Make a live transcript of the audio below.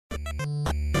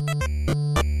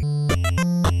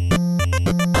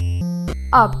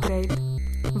Upgrade.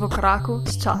 V koraku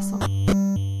s časom.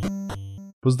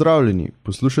 Pozdravljeni,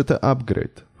 poslušate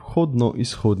Upgrade,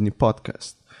 vhodno-izhodni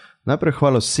podcast. Najprej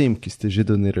hvala vsem, ki ste že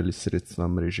donirali sredstva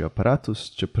mreži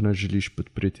Aparatus. Če pa nas želiš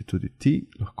podpreti tudi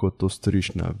ti, lahko to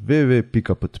storiš na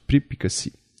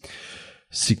www.podpri.si.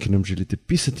 Vsi, ki nam želite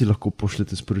pisati, lahko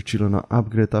pošljete sporočilo na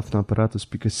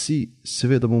upgrade@aparatus.si.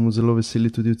 Seveda bomo zelo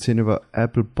veseli tudi ocene v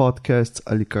Apple Podcasts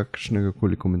ali kakšnega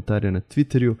koli komentarja na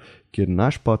Twitterju, kjer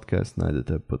naš podcast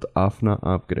najdete pod afna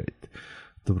upgrade.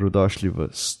 Dobrodošli v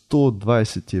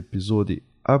 120. epizodi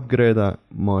Upgrada.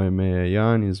 Moje ime je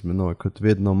Jan in z menoj kot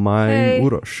vedno Maja in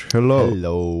Uroš. Hello.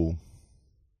 Hello.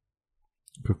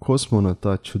 Kako smo na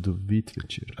ta čudovit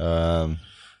večer?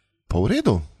 Pa v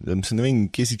redu. Mislim, ne vem,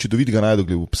 kje si čudovitega najdel,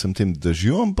 glede vsem tem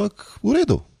dežju, ampak v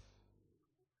redu.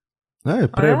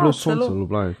 Prej je bilo sonce v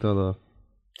Ljubljani.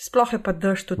 Sploh je pa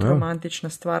dež tudi romantična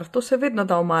stvar. To se vedno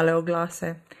da v male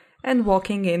oglase. And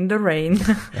walking in the rain.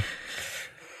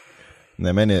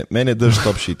 Ne, meni je dež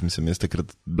top shit, mislim, jaz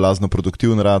takrat blazno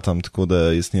produktivno ratam, tako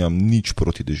da jaz nimam nič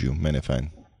proti dežju, meni je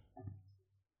fajn.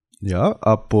 Ja,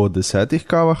 a po 10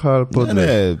 kavah ali po 2?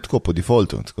 Ne, tako po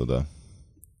defaultu, tako da.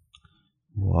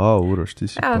 Wow, Uroš, ti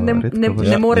si ja, pa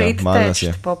ne more iti teč,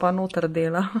 pa noter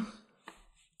dela.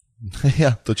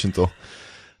 Ja, točno to.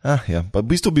 Ja, pa v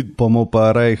bistvu bi... Pomo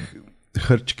pa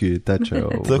hrčki tečejo.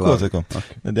 Tako. Okay.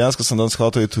 Dejansko sem danes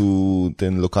hotel iti v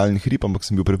ten lokalni hrib, ampak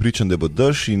sem bil prepričan, da bo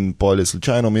dež in pol je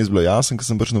slučajno mes bilo jasen, ker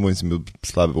sem prišel domov in sem bil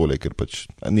slabe volje, ker pač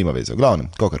nima veze. V glavnem,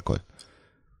 kakorkoli.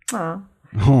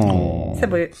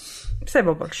 Vse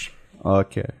bo boljš.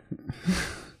 Ok.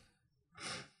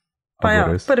 Pa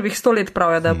ja, prvih 100 let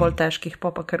pravijo, da je bolj težkih,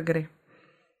 pa kar gre.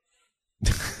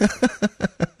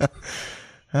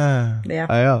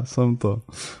 Ja, sem to.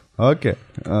 Ok.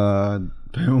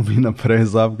 Pejmo mi naprej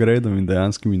z upgradeom in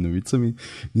dejanskimi novicami.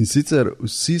 In sicer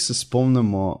vsi se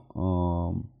spomnimo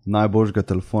najboljšega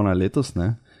telefona letos,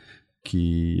 ne, ki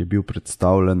je bil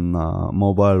predstavljen na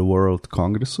Mobile World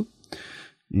Congressu.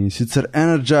 In sicer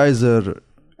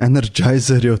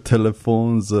Energizerjev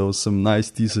telefon z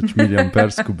 18.000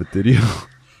 mAh baterijo.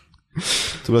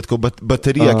 To je bila tako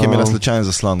baterija, ki je imela slučajno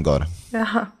zaslon gor.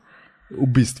 Ja. V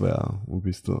bistvu.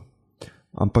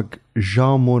 Ampak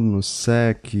žal moram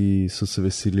vse, ki so se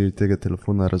veselili tega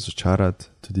telefona, razočarati,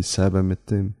 tudi sebe med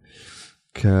tem,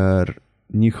 ker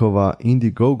njihova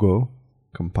Indiegogo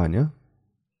kampanja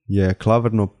je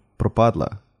klavrno propadla.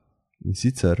 In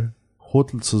sicer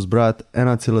hoteli so zbrati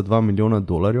 1,2 milijona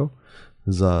dolarjev,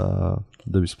 da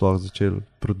bi sploh začeli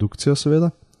produkcijo, seveda.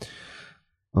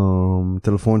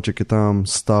 Telefonček je tam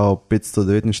stal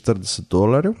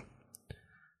 $549,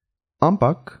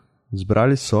 ampak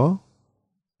zbrali so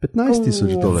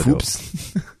 $15,000.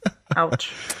 Ouch.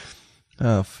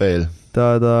 Fail.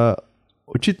 Da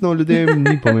očitno ljudem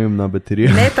ni pomembna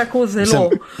baterija. Ne tako zelo.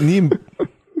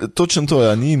 Točno to,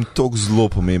 ja, ni jim toliko zelo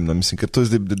pomembno, mislim, ker to je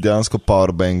zdaj dejansko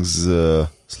powerbank z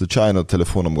slučajno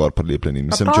telefonom gor prilepljenim.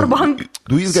 Mislim,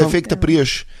 do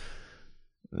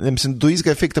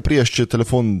istega efekta priješ, če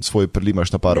telefon svoj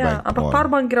prilimaš na powerbank. Ja, ampak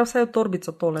powerbank gre vse v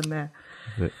torbico, tole ne.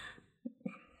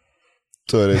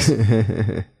 To je res.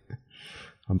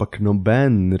 Ampak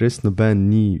res noben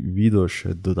ni videl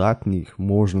še dodatnih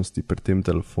možnosti pri tem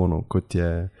telefonu, kot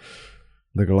je,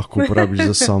 da ga lahko uporabiš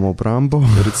za samoobrambo.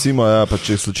 Recimo, ja, pa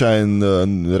če slučajen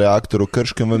reaktor v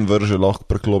Krškem ven vrže, lahko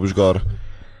preklopiš gor.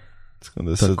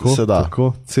 Tako, se da.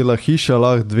 Tako, cela hiša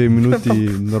lahko 2 minuti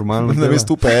normalno dela. Na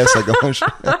mestu PS-a ga imaš.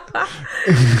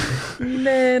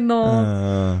 Ne, no.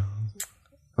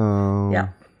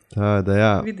 Ja.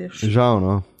 Ja, vidiš. Žal,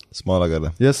 no. Smola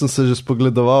gada. Jaz sem se že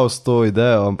spogledoval s to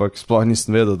idejo, ampak sploh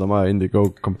nisem vedel, da imajo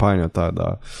Indiegogo kampanjo,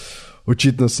 da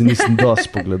očitno si nisem dosti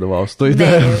spogledoval s to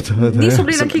idejo. Niso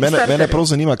bili na Kickstarteru. Mene prav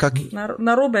zanima,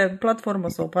 Na robe platformo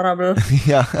so uporabljali.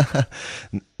 Ja,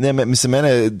 ne, mislim,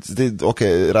 mene, zdaj, ok,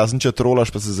 razen če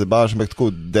trolaš, pa se zabaš, ampak tako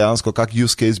dejansko, kak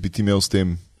use case bi ti imel s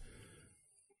tem?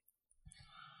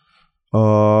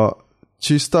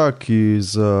 Čista, ki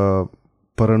z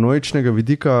paranoičnega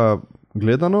vidika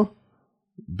gledano,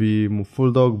 bi mu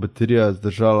full dog baterija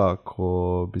zdržala,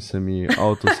 ko bi se mi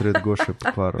avto sred goše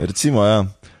pokvaril. Recimo, ja.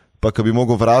 Pa ko bi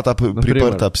mogel vrata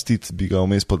priprta pstiti, bi ga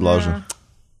vmes podlažil. Ja.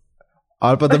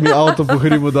 Ali pa da mi avto po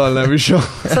hribu dal ne bi šel.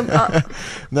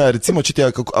 Ne, recimo, če ti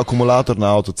akumulator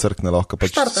na avto crkne, lahko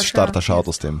pač štartaš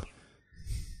avto s tem.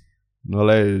 No,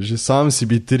 lej, že sam si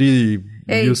bi 3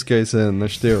 use case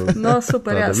naštel. No,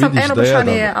 super, ja. Sam eno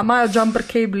vprašanje je, a imajo jumper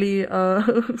kabli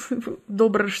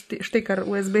dober štekar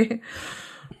USB?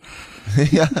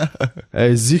 Ja.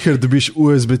 Ziher dobiš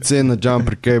USB-C na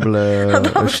jumper cable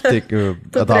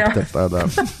adapter.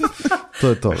 To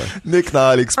je tole. Nek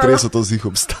na AliExpressu to zih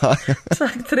obstaja.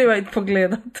 Vsak treba iti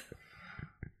pogledat.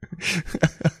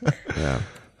 Ja.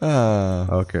 Ah,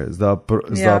 Okay,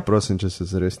 zdaj prosim, če se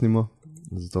zresnimo,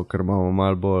 zato ker imamo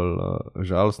malo bolj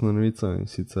žalostno novico in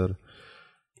sicer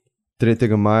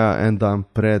 3. maja, en dan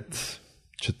pred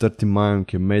 4. majem,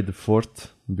 ki je May the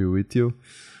 4th, bil with you,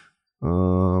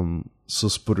 so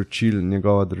sporočili,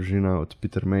 njegova družina od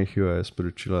Peter Mayhew je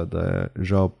sporočila, da je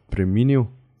žal preminil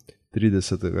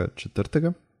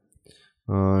 30.4.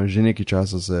 Že nekaj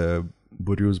časa se je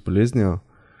boril z boleznijo,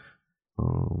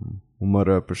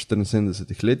 umrl je po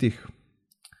 74 letih.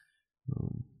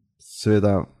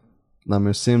 Seveda nam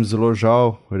je vsem zelo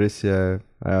žal, res je,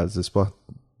 zdaj sploh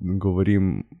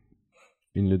govorim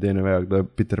in ljudje ne vejo, kdo je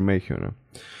Peter Mayhew. Ne?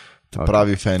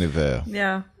 pravi fani vejo.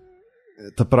 Ja.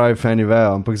 Ta pravi fani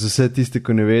vejo, ampak za vse tisti,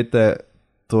 ki ne veste,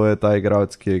 to je ta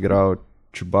igralec, ki je igral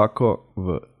Chewbacco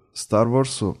v Star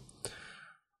Warsu.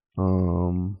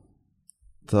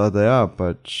 Da ja,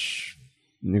 pač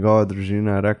njegova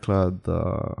družina je rekla, da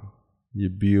je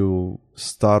bil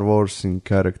Star Wars in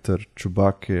karakter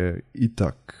Chewbacca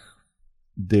itak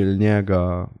del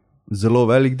njega, zelo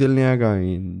velik del njega,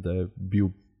 in da je bil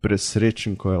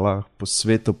presrečen, ko je lahko po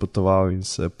svetu potoval in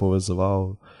se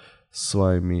povezoval s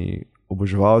svojimi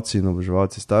oboževalci in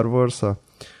oboževalci Star Warsa.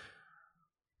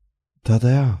 Da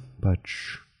ja,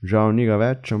 pač žal ni ga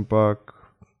več, ampak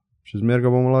še zmeraj ga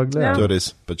bomo lahko gledali. To je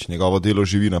res, pač njegovo delo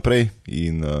živi naprej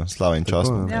in slava in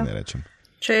častno, ja. ne rečem.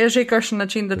 Če je že kakšen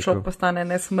način, da človek postane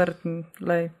nesmrten,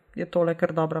 lej, je tole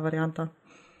kar dobra varianta.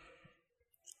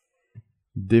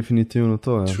 Definitivno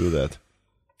to, ja. True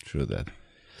that.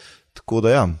 Tako da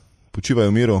ja, počivaj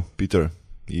v miru, Peter,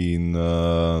 in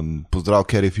pozdrav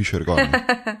Carrie Fisher gor.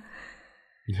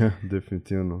 Ja,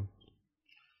 definitivno.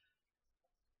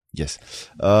 Yes.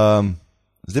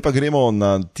 Zdaj pa gremo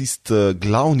na tist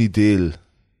glavni del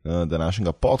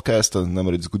današnjega podcasta,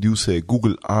 namreč zgodil se je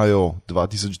Google I.O.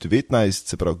 2019,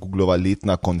 se pravi Googleova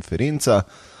letna konferenca.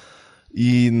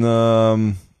 In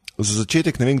za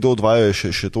začetek ne vem, kdo odvaja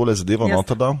še tole zadevo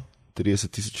noter dal.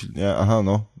 30,000, ja, aha,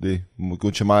 no,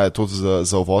 mogoče Maja to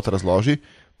za uvod razloži,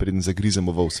 preden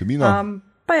zagrizemo v vsebino.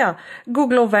 Pa ja,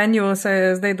 Google venue se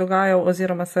je zdaj dogajal,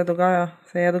 oziroma se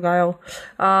je dogajal.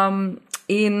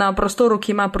 In na prostoru,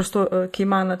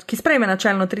 ki sprejme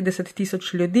načelno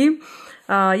 30,000 ljudi,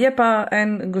 je pa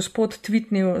en gospod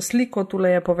tweetnil sliko, tule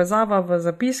je povezava v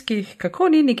zapiskih, kako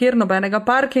ni nikjer nobenega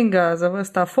parkinga za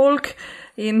ves ta folk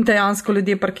in dejansko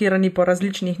ljudje parkirani po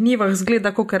različnih njivah,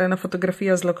 zgleda, kakor je na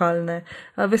fotografija z lokalne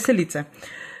veselice.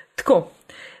 Tako.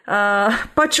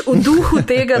 Pač v duhu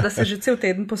tega, da se že cel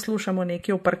teden poslušamo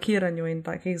nekaj o parkiranju in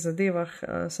takih zadevah,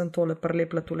 sem tole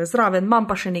prelepla tule zraven, imam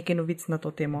pa še nekaj novic na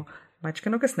to temo,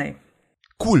 majčkeno kasneje.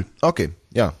 Cool, ok,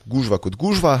 ja, gužva kot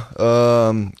gužva.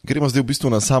 Gremo zdaj v bistvu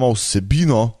na samo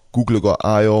vsebino Googleove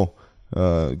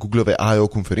I.O.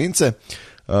 konference.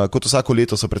 Kot vsako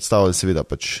leto so predstavili seveda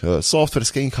pač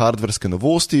softverske in hardverske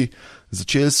novosti,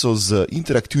 začeli so z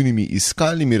interaktivnimi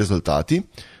iskalnimi rezultati.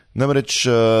 Namreč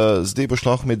zdaj boš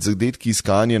lahko med zadetki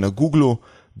iskanja na Googlu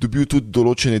dobil tudi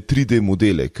določene 3D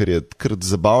modele, kar je kar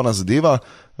zabavna zadeva.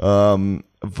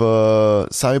 V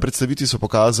sami predstavitvi so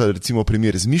pokazali recimo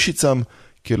primer z mišicam,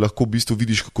 kjer lahko v bistvu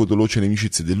vidiš, kako določene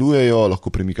mišice delujejo, lahko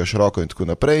premikaš roko in tako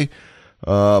naprej.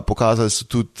 Pokazali so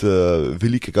tudi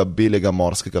velikega belega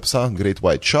morskega psa, Great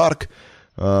White Shark,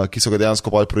 ki so ga dejansko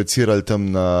projicirali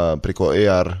tam preko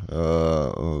AR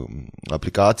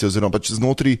aplikacije oziroma pač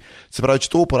znotri. Se pravi, če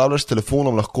to uporabljaš s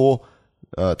telefonom, lahko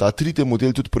ta 3D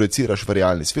model tudi projiciraš v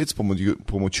realni svet s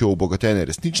pomočjo obogatene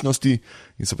resničnosti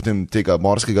in so potem tega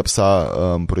morskega psa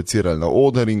projicirali na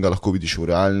oder in ga lahko vidiš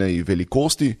v realnej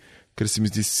velikosti, ker se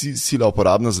mi zdi sila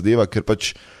uporabna zadeva, ker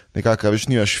pač nekako več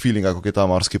nimaš feelinga, kako je ta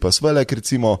morski pas velik,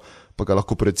 recimo, pa ga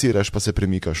lahko projiciraš, pa se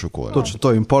premikaš okoli. Točno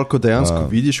to, in pol, ko dejansko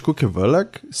vidiš, kako je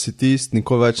velik, si tist,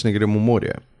 nikoli več ne gremo v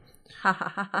morje.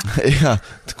 Ja,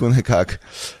 tako nekako.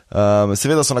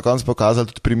 Seveda so na koncu pokazali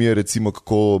tudi primer, recimo,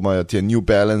 kako imajo ti New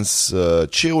Balance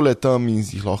čevlje tam in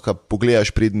jih lahko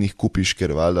pogledaš, preden jih kupiš,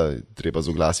 ker valjda treba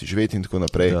z oglasi živeti in tako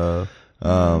naprej.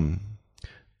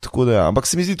 Tako da ja, ampak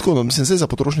se mi zdi tako, mislim, za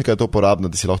potrošnika je to uporabno,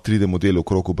 da si lahko 3D model v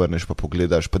krog obrneš pa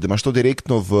pogledaš, pa da imaš to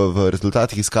direktno v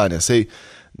rezultatih iskanja. Sej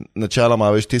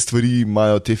načeloma več te stvari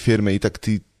imajo te firme itak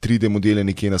ti 3D modele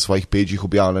nekje na svojih pagih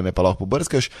objavljene, pa lahko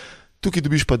pobrskaš. Tukaj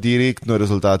dobiš pa direktno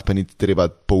rezultat, pa ni treba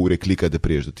pol ure klikati, da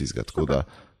priješ do tistega. Tako da,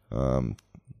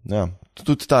 ja,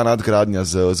 tudi ta nadgradnja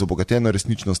z obogateno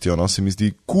resničnostjo, no, se mi zdi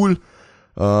cool.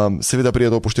 Seveda prije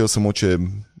to upoštev samo, če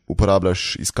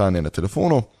uporabljaš iskanje na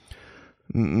telefonu.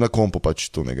 Na kompu pač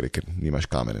to ne gre, ker nimaš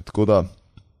kamere. Tako da,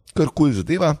 kar cool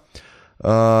zadeva.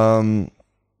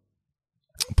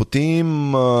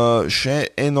 Potem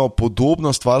še eno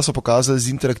podobno stvar so pokazali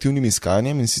z interaktivnim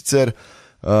iskanjem, in sicer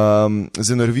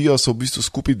z eno revijo so v bistvu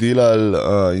skupaj delali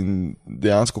in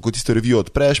dejansko, ko tisto revijo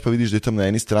odpreš, pa vidiš, da je tam na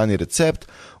eni strani recept,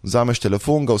 vzameš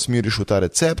telefon, ga usmeriš v ta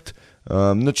recept,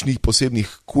 nič ni posebnih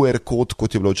QR kod,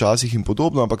 kot je bilo včasih in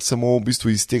podobno, ampak samo v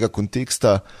bistvu iz tega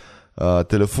konteksta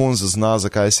telefon zazna,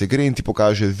 zakaj se gre in ti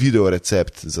pokaže video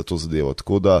recept za to zadevo,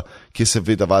 tako da, ki je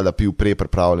seveda valjda pil prej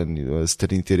pripravljen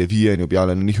strani te revije in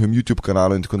objavljen na njihovem YouTube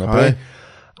kanalu in tako naprej.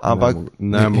 Ampak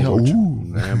ne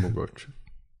mogoče.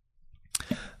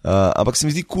 Ampak se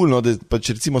mi zdi cool, no, da pač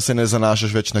recimo se ne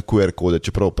zanašaš več na QR kode,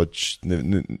 čeprav pač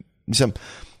mislim,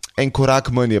 en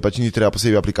korak manj je, pač ni treba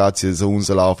posebej aplikacije za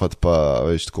zalaufati, pa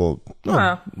veš tako,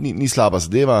 ni slaba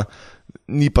zadeva,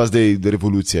 ni pa zdaj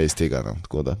revolucija iz tega, no,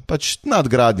 tako da pač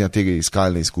nadgradnja tega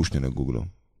iskalne izkušnje na Google.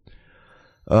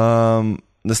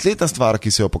 Naslednja stvar,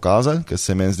 ki se jo pokazali, ker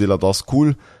se meni zdela dosti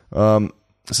cool,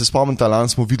 se spomnite, lani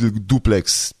smo videli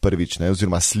duplex prvič, ne,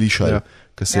 oziroma slišali,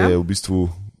 ker se je v bistvu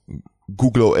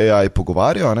Google AI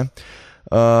pogovarjal, ne,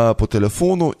 po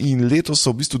telefonu, in letos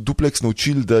so v bistvu duplex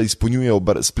naučili, da izpolnjuje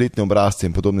spletne obrazce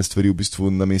in podobne stvari v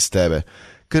bistvu namesto tebe.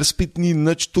 Ker spet ni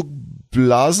nič tako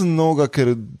blaznoga,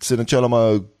 ker se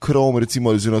načeloma Chrome,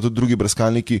 recimo, oziroma tudi drugi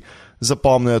brskalniki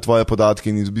zapomnijo tvoje podatke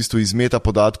in v bistvu iz meta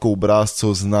podatkov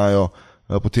obrazcev znajo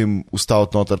potem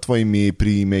ustaviti noter tvoj ime,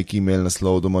 priimek, email,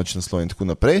 naslov, domač naslov in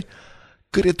tako naprej.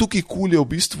 Ker je tukaj cool je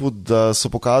v bistvu, da so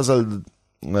pokazali,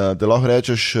 da lahko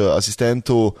rečeš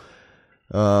asistentu,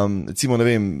 recimo, ne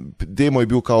vem, demo je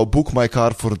bil kao book my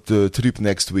car for the trip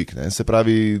next week, ne? Se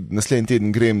pravi, naslednji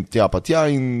teden grem tja pa tja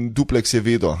in duplex je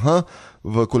vedel,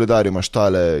 v koledarju imaš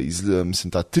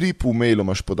mislim, ta trip, v mailu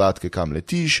imaš podatke, kam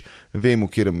letiš, vem,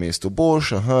 v katerem mestu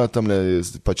boš, tamle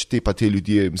pač te pa te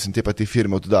ljudje, mislim, te pa te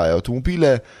firme oddajajo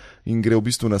avtomobile in gre v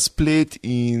bistvu na splet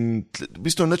in v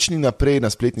bistvu nič ni naprej na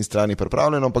spletni strani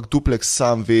pripravljeno, ampak duplex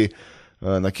sam ve,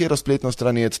 na katero spletno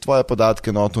stran je, tvoje podatke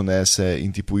noto nese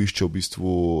in ti poišče v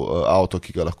bistvu avto,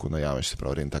 ki ga lahko najameš, se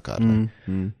pravi rentakar.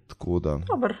 Tako da.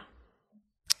 Dobar.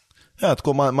 Ja,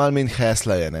 tako malo manj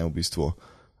hesla je, ne, v bistvu.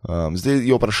 Zdaj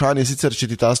je vprašanje sicer, če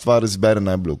ti ta stvar izbere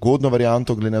najbolj ugodno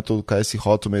varianto, glede na to, kaj si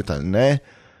hotel imeti ali ne.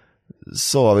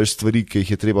 So več stvari, ki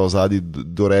jih je treba v zadnji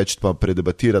doreči pa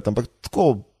predebatirati, ampak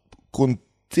tako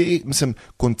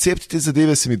koncept te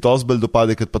zadeve se mi dosti bolj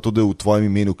dopade, kot pa to, da v tvojem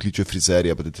imenu kliče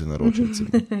frizerja, pa da te naroči.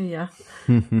 Ja.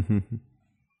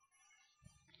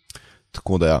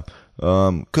 Tako da ja,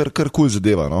 kar cool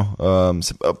zadeva, no.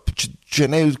 Če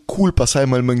ne cool, pa saj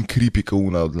malo manj creepy, kot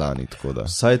una od lani, tako da.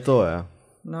 Saj to, ja.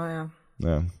 No, ja.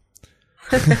 Ja.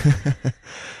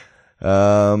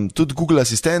 Tudi Google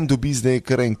Assistent dobi zdaj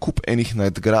kar en kup enih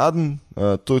nadgradenj,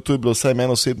 to je bilo vsaj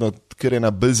meni osebno kar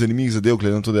ena bolj zanimivih zadev,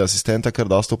 glede na to, da je asistenta kar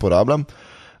dosta uporabljam.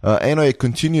 Eno je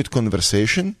Continued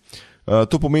Conversation,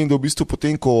 to pomeni, da v bistvu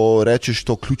potem, ko rečeš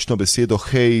to ključno besedo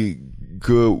hej,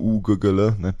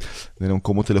 G-U-G-G-L, ne vem,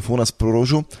 komu telefona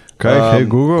sprožil. Kaj, hej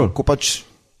Google? Ko pač,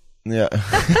 ja.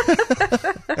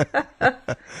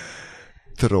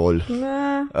 Trol.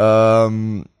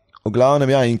 V glavnem,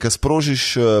 ja, in ko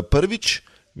sprožiš prvič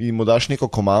in mu daš neko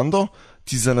komando,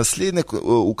 ti za naslednje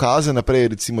ukaze naprej,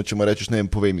 recimo, če mu rečeš, ne vem,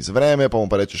 povej mi za vreme, pa mu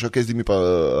pa rečeš, ok, zdaj mi pa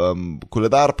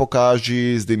koledar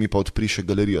pokaži, zdaj mi pa odpriše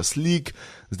galerijo slik,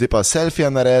 zdaj pa selfija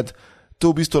nared,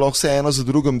 to v bistvu lahko vse eno za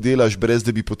drugim delaš, brez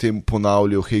da bi potem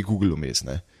ponavljal, hej Google vmes,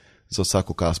 ne, za vsak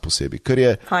ukaz posebej, ker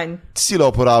je sila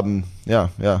uporaben, ja,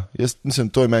 jaz mislim,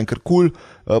 to je meni kar cool.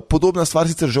 Podobna stvar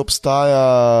sicer že obstaja,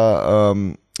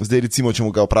 zdaj recimo, če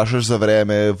mu ga vprašaš za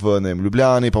vreme v, ne vem,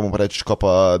 Ljubljani, pa mu rečeš, ko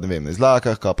pa, ne vem, na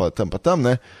Izlakah, ko pa tam,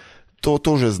 ne, to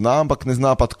že znam, ampak ne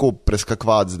zna pa tako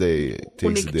preskakovati zdaj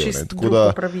teh zadev, ne, tako da.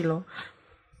 Pravilo.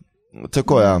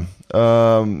 Tako, ja.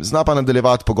 Zna pa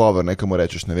nadaljevati pogovor, ne, ko mu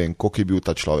rečeš, ne vem, koliko je bil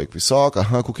ta človek visok,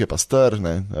 koliko je pa star,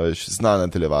 ne, zna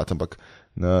nadaljevati, ampak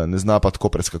ne zna pa tako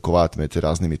preskakovati med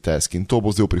raznimi taski in to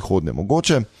bo zdaj v prihodnje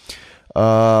mogoče.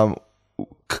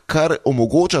 Kar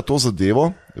omogoča to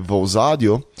zadevo v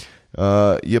ozadju,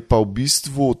 je pa v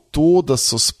bistvu to, da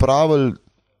so spravili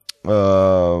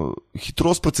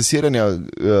hitrost procesiranja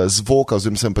zvoka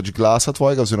oziroma pač glasa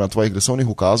tvojega oziroma tvojih glasovnih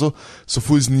ukazov so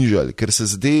ful znižali, ker se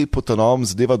zdaj po ta novem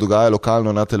zadeva dogaja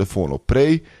lokalno na telefonu.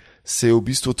 Prej se je v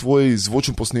bistvu tvoj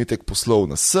zvočen posnetek poslal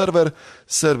na server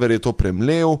je to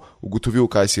premlel, ugotovil,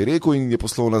 kaj si rekel in je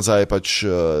poslal nazaj pač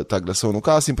ta glasovni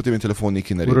ukaz in potem je telefon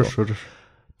nekaj naredil.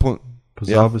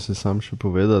 Pozabil si sam še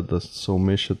povedati, da so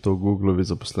vmes še to Googlovi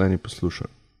zaposleni poslušali.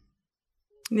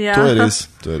 Ja. To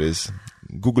je res.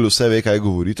 Google vse ve, kaj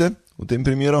govorite v tem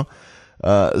primeru.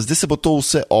 Zdaj se bo to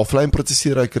vse offline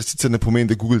procesiralo, ker sicer ne pomeni,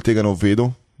 da Google tega ne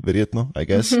uvedel, verjetno, I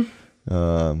guess.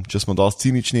 če smo dosti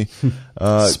cinični.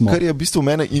 Kar je v bistvu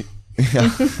mene...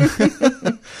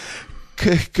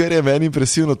 Kar je meni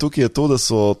impresivno tukaj, je to, da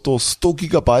so to 100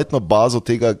 gigabajtno bazo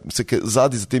tega,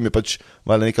 zadnji za tem je pač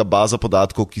neka baza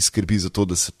podatkov, ki skrbi za to,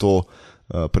 da se to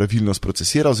pravilno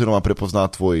sprocesira oziroma prepozna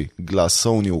tvoj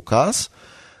glasovni ukaz.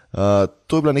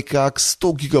 To je bila nekak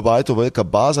 100 gigabajtov velika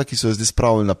baza, ki so jo zdaj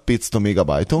spravili na 500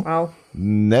 megabajtov. Wow.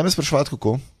 Ne me spraševati,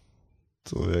 kako?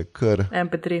 To je kar...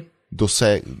 MP3.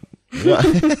 Doseg. Ja.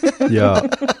 Ja.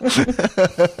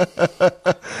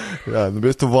 Ja, na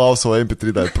mesto wow so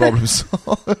MP3, da je problem so.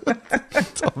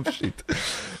 Tom shit.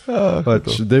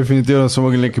 Pač, definitivno so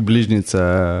mogli neke bližnjice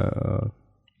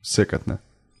sekati, ne?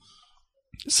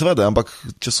 Seveda, ampak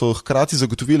če so hkrati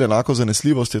zagotovili enako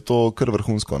zanesljivost, je to kar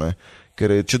vrhunsko, ne? Ker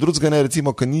če drugega ne,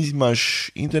 recimo, ko nimaš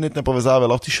internetne povezave,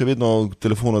 lahko ti še vedno v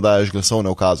telefonu daješ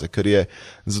glasovne ukaze, ker je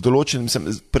za določen,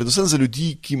 predvsem za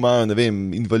ljudi, ki imajo, ne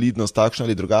vem, invalidnost takšno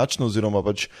ali drugačno, oziroma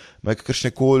pač imajo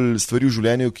kakršnekoli stvari v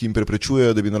življenju, ki jim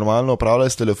preprečujejo, da bi normalno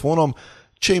upravljali s telefonom,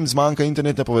 če jim zmanjka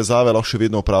internetne povezave, lahko še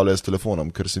vedno upravljajo s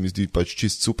telefonom, ker se mi zdi pač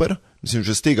čist super. Mislim,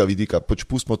 že z tega vidika, pač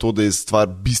pustimo to, da je stvar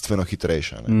bistveno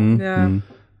hitrejša.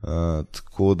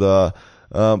 Tako da,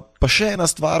 pa še ena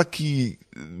stvar, ki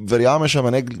verjamete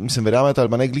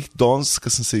ali ne glih danes,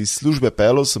 ko sem se iz službe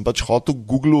pelil, sem pač hotel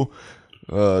Google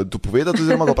dopovedati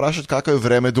oziroma ga vprašati, kako je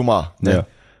vreme doma. Ja.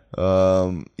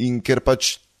 In ker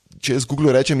pač, če jaz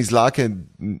Google rečem iz Lake,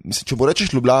 mislim, če mu rečeš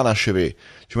Ljubljana, še ve.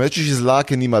 Če mu rečeš iz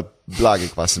Lake, nima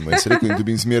blage, kva sem mu jaz rekel in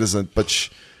dobim zmer za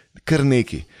pač kar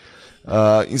neki.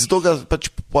 In zato ga pač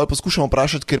poskušam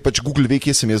vprašati, ker pač Google ve,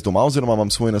 kje sem jaz doma, oziroma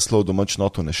imam svoj naslov domač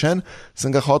not vnešen,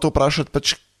 sem ga hotel vprašati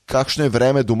pač, kakšno je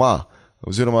vreme doma,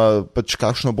 oziroma pač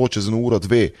kakšno bo čez 1 uro,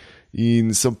 2.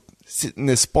 In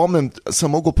ne spomnim,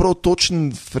 sem mogel prav točen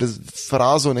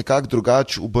frazo nekako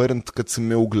drugače obrniti, kot sem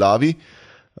imel v glavi.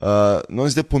 No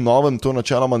in zdaj po novem to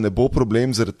načeloma ne bo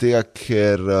problem, zaradi tega,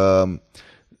 ker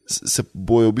se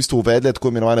bojo v bistvu uvedle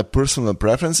tako imenovane personal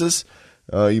preferences,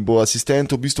 in bo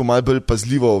asistent v bistvu malo bolj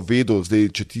pazljivo vedel, zdaj,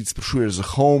 če ti sprašuješ za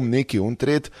home, neki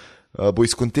untret, bo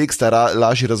iz konteksta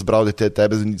lažje razbral, da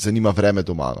tebe zanima vreme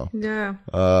doma. No. Yeah.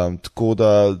 Tako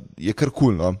da je kar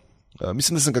cool, no.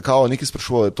 Mislim, da sem ga kao nekaj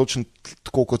sprašoval, točno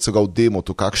tako, kot so ga v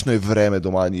demotu, kakšno je vreme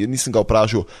doma. Nisem ga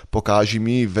vprašal, pokaži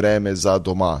mi vreme za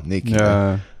doma, nekaj.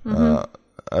 Ja.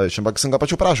 Ampak sem ga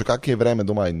pač vprašal, kak je vreme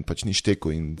doma in pač ni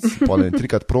štekel in pol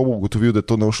 3-krat probil, ugotovil, da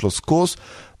to ne ušlo skozi,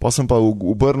 pa sem pa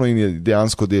obrnil in je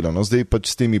dejansko delal. No, zdaj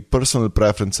pač s temi personal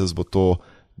preferences bo to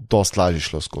dosti lažje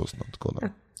šlo skozi. No, tako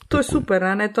da. To je super,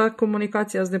 ne? Ta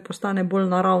komunikacija zdaj postane bolj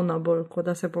naravna, bolj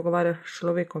kot da se pogovarjaš s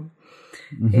človekom.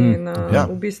 In ja,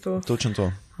 v bistvu točno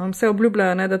to. Vse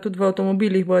obljubljajo, ne, da tudi v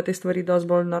avtomobilih bojo te stvari dosti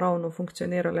bolj naravno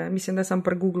funkcionirale. Mislim, da sem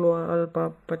pri Googlu ali pa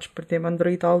pač pri tem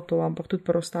Android avtu, ampak tudi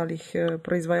pri ostalih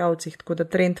proizvajalcih, tako da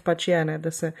trend pač je, ne,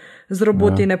 da se z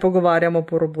roboti ne pogovarjamo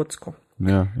po robotsko.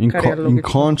 Ja. In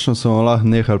končno smo lahko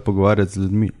nehali pogovarjati z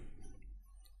ljudmi.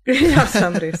 Ja,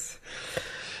 sem res.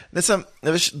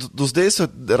 Do zdaj so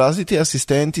razni ti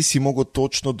asistenti si mogel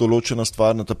točno določeno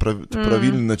stvar na ta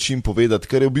pravilni način povedati,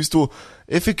 ker je v bistvu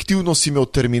efektivno si imel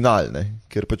terminal, ne?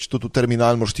 Ker pač tudi v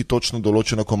terminal moraš ti točno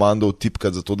določeno komando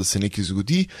vtipkati za to, da se nekaj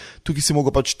zgodi, tukaj si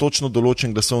mogel pač točno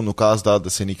določen glasovni ukaz dati,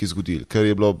 da se je nekaj zgodilo,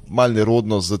 ker je bilo malo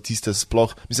nerodno za tiste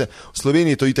sploh, mislim, v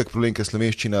Sloveniji je to itak problem, ker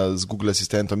slovenščina z Google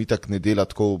asistentom itak ne dela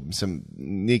tako, mislim,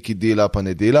 nekaj dela pa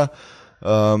ne dela.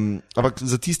 Ampak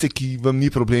za tiste, ki vam ni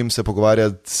problem se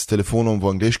pogovarjati s telefonom v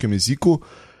angleškem jeziku,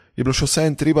 je bilo še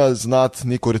vseeno treba znati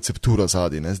neko recepturo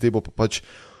zadaj. Zdaj bo pa pač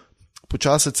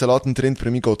počasi celoten trend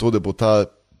premikal to, da bo ta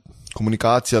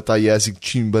komunikacija, ta jezik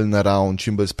čim bolj naraven,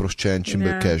 čim bolj sproščen, čim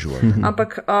bolj casual.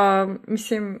 Ampak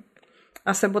mislim,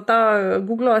 a se bo ta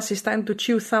Google asistent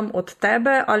učil sam od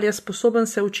tebe ali je sposoben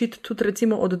se učiti tudi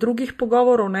recimo od drugih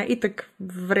pogovorov, ne? Itak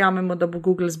verjamemo, da bo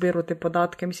Google zbiral te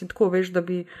podatke, mislim, tako veš, da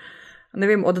bi ne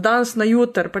vem, od danes na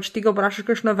jutr, pač ti ga vprašaš,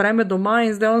 kakšno vreme doma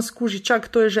in zdaj on skuži, čak,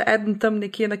 to je že eden tam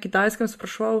nekje na Kitajskem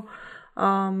spraševal,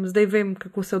 zdaj vem,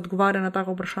 kako se odgovarja na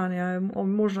tako vprašanje.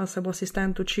 Možno se bo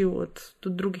asistent učil od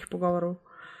tudi drugih pogovorov.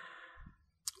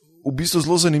 V bistvu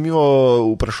zelo zanimivo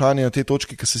vprašanje na tej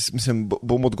točki, ker se, mislim,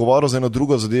 bom odgovoril za eno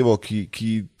drugo zadevo,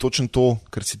 ki točno to,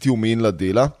 kar si ti omenila,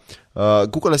 dela.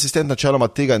 Google asistent načeloma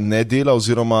tega ne dela,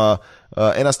 oziroma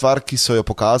ena stvar, ki so jo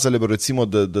pokazali, bo recimo,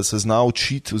 da se zna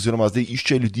učiti, oziroma zdaj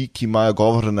išče ljudi, ki imajo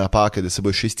govorne napake, da se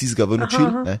bojo še iz tistega ven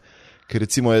učili, ker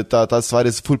recimo je ta stvar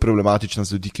je ful problematična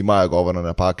za ljudi, ki imajo govorne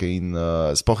napake in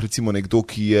sploh recimo nekdo,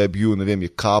 ki je bil, ne vem,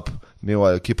 je kap,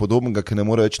 imel kaj podobnega, ki ne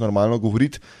more več normalno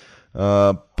govoriti,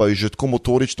 pa je že tako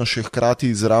motorično še hkrati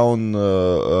zraven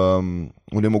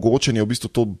onemogočen, je v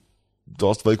bistvu to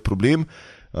dosti velik problem.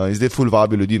 In zdaj ful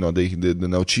vabi ljudi, no, da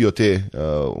naučijo te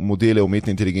modele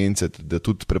umetne inteligence, da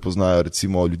tudi prepoznajo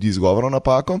recimo ljudi z govorno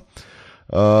napako.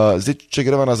 Zdaj, če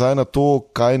greva nazaj na to,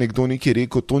 kaj je nekdo nekaj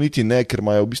rekel, to niti ne, ker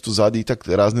imajo v bistvu zadnji itak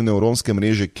razne nevronske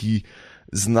mreže, ki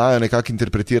znajo nekako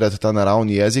interpretirati ta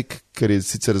naravni jezik, ker je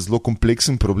sicer zelo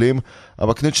kompleksen problem,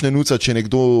 ampak nič ne nuca, če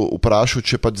nekdo vpraša,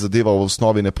 če pač zadeva v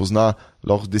osnovi ne pozna,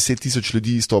 lahko 10,000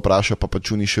 ljudi isto vpraša, pa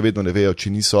pač oni še vedno ne vejo,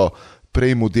 če niso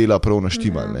prej modela prav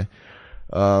naštimali.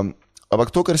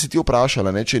 Ampak to, kar si ti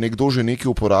vprašala, če je nekdo že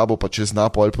nekaj uporabil, pa če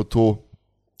zna pol po to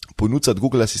ponuditi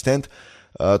Google Assistant,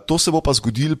 to se bo pa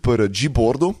zgodil pri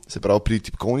Gboardu, se pravi pri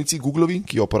tipkovnici Googlovi,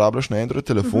 ki jo uporabljaš na Android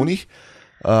telefonih.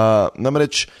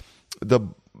 Namreč, da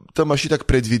tam imaš itak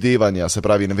predvidevanja, se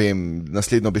pravi, ne vem,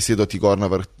 naslednjo besedo ti gor na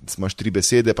vrh, imaš 3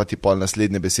 besede, pa ti pol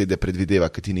naslednje besede predvideva,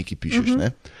 kad ti nekaj pišeš.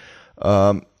 Ne?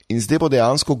 In zdaj bo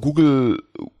dejansko Google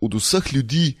od vseh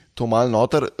ljudi to malo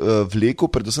noter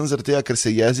vlekel, predvsem zaradi tega, ker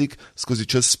se jezik skozi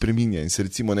čas spreminja in se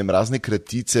recimo razne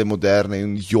kratice, moderne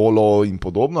in YOLO in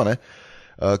podobno, ne?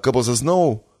 Ko bo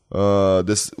zaznal,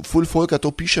 da ful folka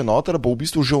to piše noter, bo v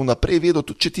bistvu že vnaprej vedel,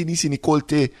 tudi če ti nisi nikoli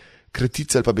te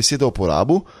kratice ali pa besede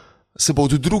uporabil, se bo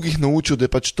od drugih naučil, da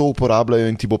pač to uporabljajo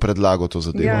in ti bo predlagal to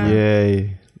zadevo.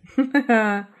 Jej.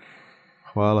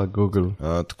 Hvala, Google.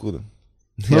 Tako da.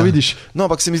 No, vidiš,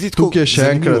 ampak se mi zdi tako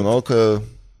zanimivo, no,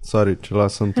 Sorry, če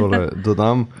sem tole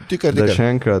dodam, da še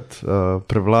enkrat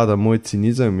prevlada moj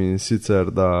cinizem in sicer,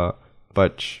 da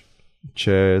pač,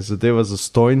 če je zadeva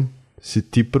zastojn, si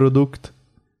ti produkt,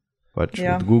 pač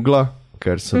od Googla,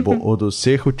 ker se bo od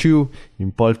vseh učil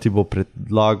in pol ti bo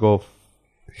predlagal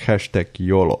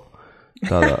 #YOLO.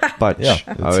 Tada, pač,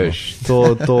 a veš,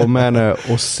 to mene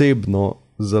osebno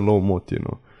zelo moti,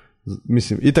 no.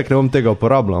 Mislim, itak ne bom tega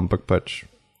uporabljal, ampak pač.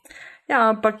 Ja,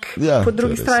 ampak po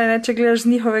drugi strani, ne, če gledaš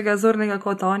z njihovega zornega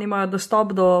kota, oni imajo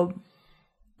dostop do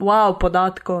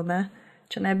podatkov, ne.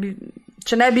 Če ne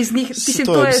bi z njih, mislim,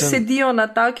 to je sedijo na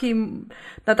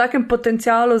takem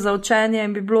potencialu za učenje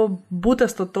in bi bilo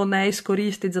butasto to ne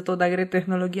izkoristiti za to, da gre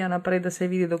tehnologija naprej, da se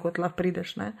vidi, dokot lahko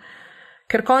prideš, ne.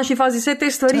 Ker v končni fazi vse te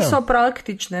stvari so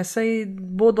praktične, saj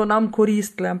bodo nam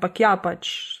koristile, ampak pač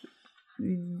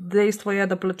dejstvo je,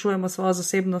 da plačujemo svojo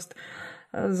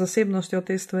zasebnostjo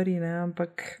te stvari, ne,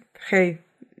 ampak hej,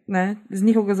 ne, z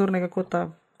njihovega zornega kota,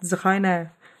 zakaj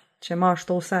ne, če imaš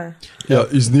to vse. Ja,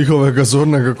 iz njihovega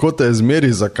zornega kota je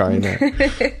zmeri, zakaj ne.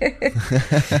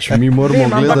 Če mi moramo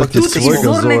gledati iz svojega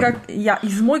zornega. Ja,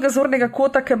 iz mojega zornega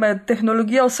kota, ker me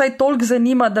tehnologija vsaj toliko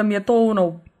zanima, da mi je to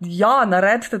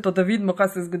naredite to, da vidimo,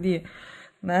 kaj se zgodi,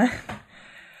 ne.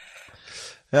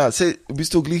 Ja, sej v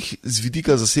bistvu glih z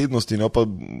vidika zasebnosti, no, pa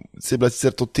se je bila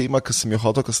sicer to tema, ki sem jo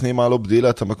hotel kasneje malo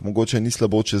obdelati, ampak mogoče ni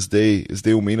slabo, če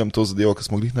zdaj omenjam to zadevo, ki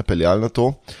smo glih napeljali na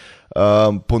to.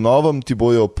 Po novem ti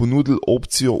bojo ponudili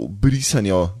opcijo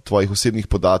brisanja tvojih osebnih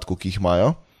podatkov, ki jih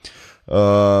imajo.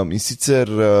 In sicer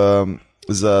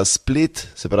za splet,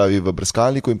 se pravi v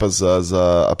brskalniku in pa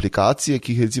za aplikacije,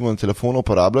 ki jih recimo na telefonu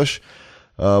uporabljaš,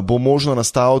 bo možno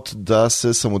nastaviti, da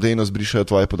se samodejno zbrišajo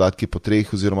tvoje podatke po 3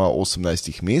 oziroma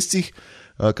 18 mesecih.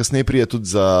 Kasneje prije tudi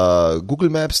za Google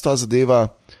Maps ta zadeva,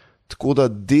 tako da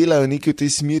delajo nekaj v tej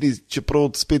smeri,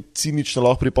 čeprav spet cinično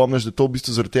lahko pripomneš, da to v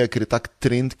bistvu zaradi tega, ker je tak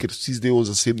trend, ker vsi zdaj o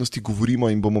zasebnosti govorimo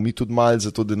in bomo mi tudi malo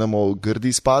zato, da nam grdi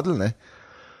izpadli, ne.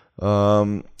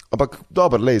 Ampak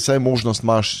dobro, saj možnost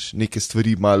imaš neke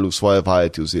stvari malo v svoje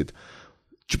vajeti vzeti.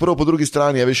 Čeprav po drugi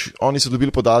strani, veš, oni so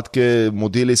dobili podatke,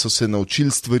 modeli so se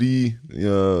naučili stvari,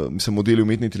 modeli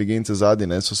umetne inteligence zadnje,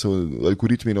 ne, so se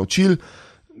algoritmi naučili,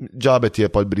 džabe ti je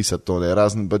pa brisati to, ne,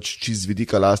 razen pač čist z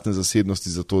vidika lastne zasebnosti,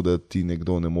 zato da ti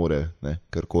nekdo ne more, ne,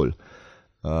 karkoli.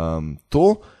 To,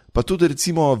 pa tudi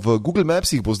recimo v Google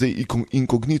Mapsih bo zdaj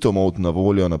incognito mode na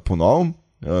voljo na ponovno,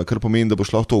 kar pomeni, da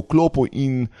boš lahko to vklopil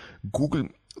in Google,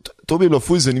 to bi bilo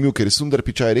ful zanimivo, ker je Sundar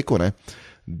Pichai rekel, ne,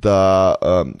 da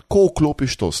ko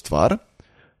vklopiš to stvar,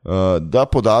 da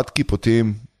podatki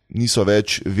potem niso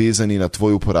več vezani na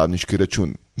tvoj uporabniški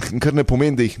račun. Kar ne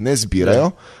pomeni, da jih ne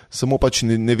zbirajo, samo pač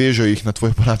ne vežejo jih na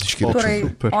tvoj uporabniški račun.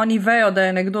 Torej, oni vejo, da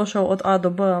je nekdo šel od A do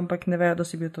B, ampak ne vejo, da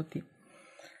si bil to ti.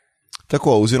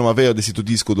 Tako, oziroma vejo, da si to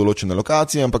disko določene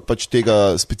lokacije, ampak pač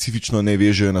tega specifično ne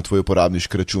vežejo na tvoj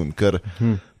uporabniški račun, ker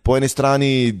po eni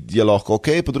strani je lahko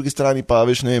ok, po drugi strani pa,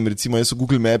 veš, ne vem, recimo jaz v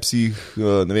Google Mapsih,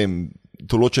 ne vem,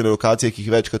 določene lokacije, ki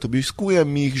jih večkrat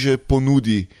obiskujem, jih že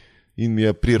ponudi in mi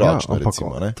je priročno,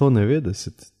 recimo. Ne? To ne ve, da se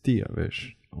ti, veš.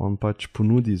 On pač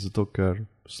ponudi zato, ker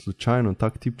slučajno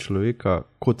tak tip človeka,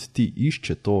 kot ti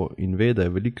išče to in ve, da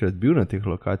je velikrat bil na teh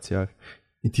lokacijah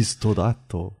in ti se to da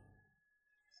to.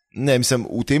 Ne, mislim,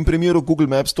 v tem primeru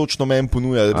Google Maps točno meni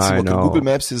ponuja, recimo, ker Google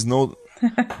Maps je znal...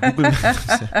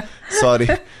 Sorry.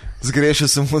 zgrešil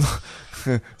sem mu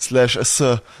 /s.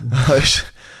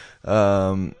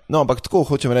 No, ampak tako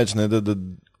hočem reči, ne, da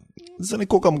za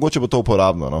nekoga mogoče bo to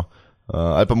uporabno, no.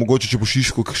 Ali pa mogoče, če boš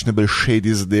iškel kakšne bolj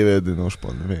shady zadeve, da noš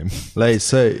pa ne vem. Lej,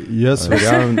 sej, jaz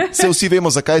verjamem, Se vsi vemo,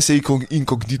 zakaj se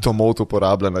incognito mode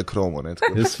uporablja na Chromu, ne,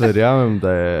 tako. jaz verjamem,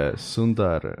 da je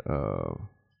Sundar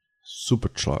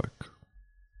super človek.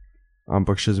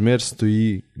 Ampak še zmer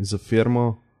stoji za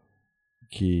firmo,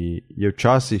 ki je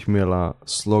včasih imela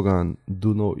slogan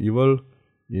Do No Evil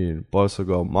in pa so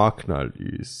ga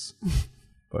omaknili iz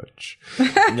pač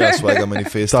Ja, svojega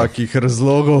manifesta. takih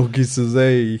razlogov, ki se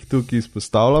zdaj jih tukaj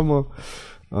izpostavljamo.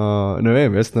 Ne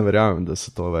vem, jaz ne verjamem, da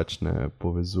se to več ne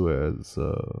povezuje z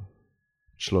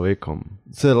človekom.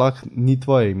 Se lahko ni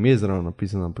tvoje ime zraven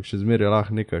napisano, ampak še zmeraj je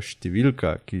lahko neka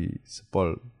številka, ki se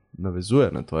pol navezuje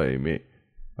na tvoje ime.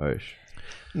 A veš.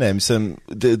 Ne, mislim,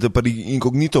 da pri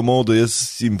incognito modu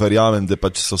jaz jim verjamem, da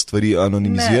pač so stvari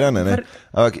anonimizirane, ne.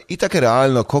 Ampak itak je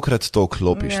realno, kokrat to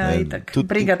vklopiš, Ja, ne. itak,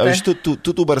 brigate. A veš,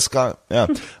 tudi v ja.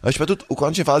 A veš, pa tudi v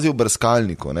končni fazi v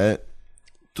brskalniku, ne.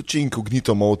 Tudi če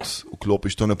incognito mod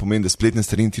vklopiš, to ne pomeni, da spletne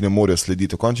strani ti ne morejo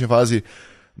slediti. V končni fazi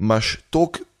imaš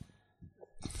tok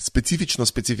specifično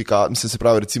specifikacijo, mislim, se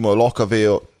pravi, recimo, lahko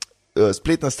vejo,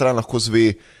 spletna stran lahko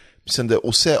zve, mislim, da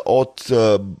vse od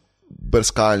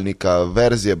brskalnika,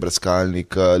 verzije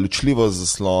brskalnika, ločljivost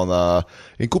zaslona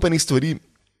in kupenih stvari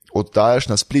oddajaš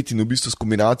na splet in v bistvu s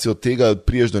kombinacijo tega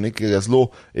priješ do nekega zelo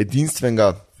edinstvenega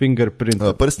Fingerprint.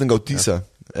 prstnega odtisa.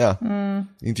 Ja.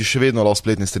 In ti še vedno lahko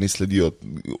spletne strani sledijo,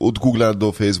 od Googlea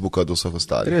do Facebooka do vseh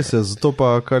ostalih. Res je, zato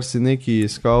pa kar si neki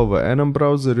iskal v enem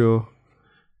browserju,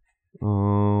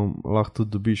 lahko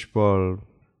tudi dobiš pa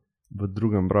v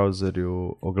drugem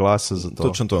browserju oglase za to.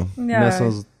 Točno to. Ja, Ne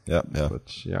samo za Ja, ja.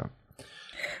 pač, ja.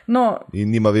 No, In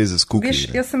nima veze s veš,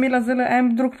 cookies. jaz sem imela zelo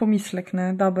en drug pomislek,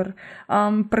 ne, dober.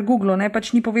 Pri Googlu, ne,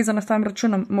 pač ni povezano s tvojim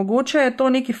računom. Mogoče je to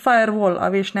neki firewall, a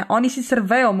veš, ne, oni sicer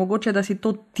vejo, mogoče, da si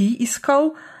to ti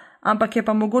iskal, ampak je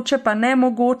pa mogoče pa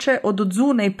nemogoče od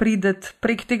odzunaj prideti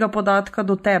prek tega podatka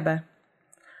do tebe.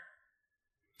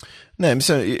 Ne,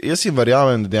 mislim, jaz jim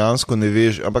verjamem, da dejansko ne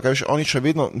veš, ampak veš, oni še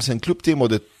vedno, mislim, kljub temu,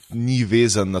 da ni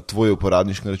vezan na tvoj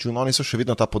uporabniški račun, oni so še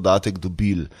vedno ta podatek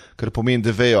dobili, kar pomeni,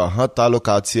 da vejo, aha, ta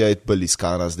lokacija je bolj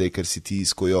iskana zdaj, ker si ti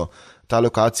iskojo, ta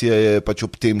lokacija je pač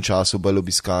ob tem času bolj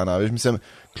obiskana. Veš, mislim,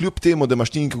 kljub temu, da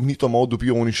imaš ti incognito mod,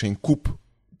 dobijo oni še en kup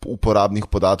uporabnih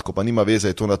podatkov, pa nima veze,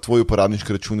 je to na tvoj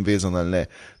uporabniški račun vezan ali ne.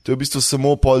 To je v bistvu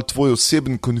samo pol tvoj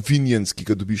oseben convenience,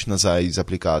 ki ga dobiš nazaj iz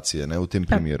aplikacije, ne, v tem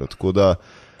primeru. Tako da,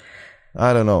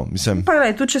 I don't know, mislim. Pa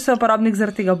gledaj, tudi če se uporabnik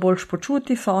zaradi tega boljš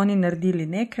počuti, so oni naredili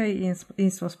nekaj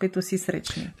in smo spet vsi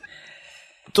srečni.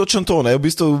 Točno to, ne, v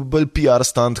bistvu bolj PR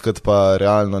stand, kot pa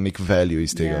realno nek value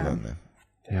iz tega. Ja. Ne.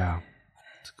 Ja.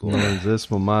 Tako, zdaj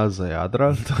smo malo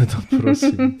zajadrali, to je to,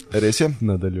 prosim. Res je?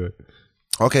 Nadaljuj.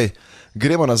 Ok,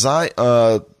 gremo nazaj.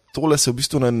 Tole se v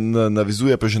bistvu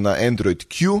navezuje pa že na Android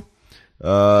Q.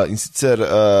 In sicer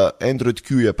Android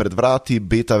Q je pred vrati,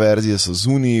 beta verzije so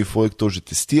zunaj, folk to že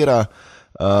testira.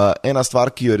 Ena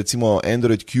stvar, ki jo recimo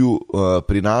Android Q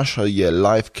prinaša, je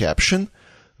live caption.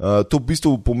 To v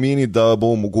bistvu pomeni, da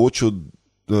bo omogočil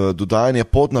dodajanje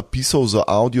podnapisov za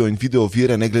audio in video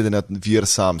vire, ne glede na vir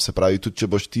sam. Se pravi, tudi če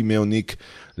boš ti imel nek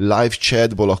live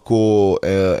chat, bo lahko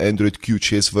Android Q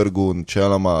čez vrgu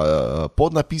načeloma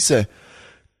podnapise,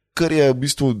 kar je v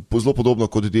bistvu zelo podobno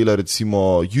kot dela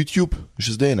recimo YouTube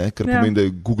že zdaj, ne? Kar pomeni, da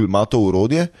je Google ima to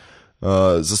urodje.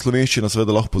 Za slovenščino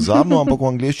seveda lahko pozabimo, ampak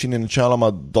v angleščini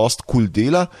načeloma dost cool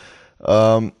dela.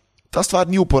 Ta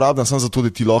stvar ni uporabna samo zato, da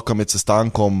ti lahko med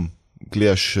sestankom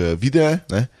gledaš videe,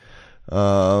 ne?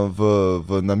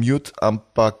 Na mute,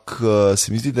 ampak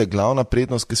se mi zdi, da je glavna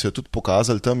prednost, ki so jo tudi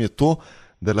pokazali tam, je to,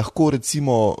 da lahko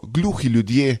recimo gluhi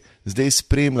ljudje zdaj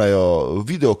spremljajo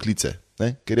videoklice,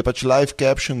 ne? Ker je pač live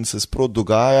caption, se sprot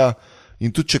dogaja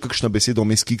in tudi če kakšna beseda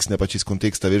vmes kiksne, pač iz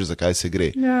konteksta veš, zakaj se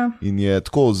gre. Ja. In je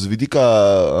tako z vidika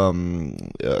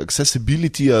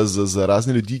accessibility-ja za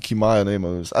razne ljudi, ki imajo, ne vem,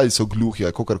 ali so gluhi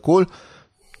ali kakorkoli,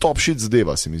 top shit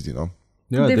zadeva, se mi zdi, no.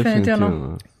 Ja,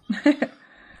 Definitivno.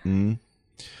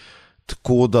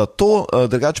 Tako da to,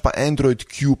 drugače pa Android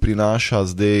Q prinaša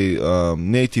zdaj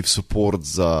native support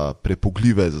za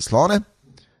prepogljive zaslone,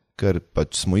 ker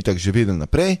pač smo itak že vedeli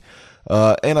naprej.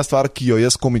 Ena stvar, ki jo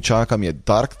jaz komi čakam, je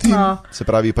Dark Theme, se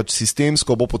pravi pač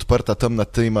sistemsko bo podprta temna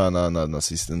tema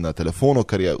na telefonu,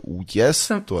 kar je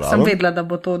Sem vedela, da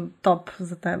bo to top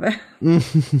za tebe.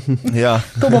 Ja.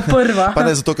 To bo prva. Pa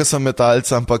ne zato, ker sem metalec,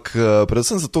 ampak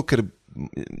predvsem zato, ker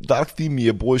Dark Theme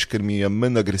je boljš, ker mi je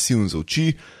manj agresiven za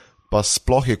oči, pa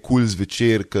sploh je kul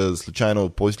zvečer, ker slučajno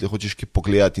posli hočeš kaj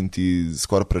pogledati in ti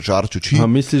skoraj prežarč oči. A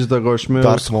misliš, da ga boš imel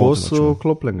skozi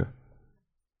vklopljenega?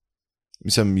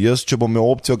 Mislim, jaz, če bom imel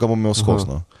opcijo, ga bom imel skozi.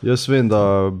 No. Jaz vem,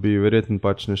 da bi verjetno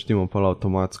pač neštimo pa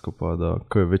avtomatsko, pa da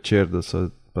ko je večer, da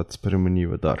se pač spremeni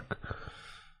v dark.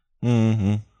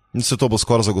 In se to bo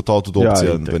skoraj zagotovo tudi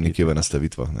opcija v nekje v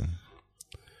nastavitvah. Ne.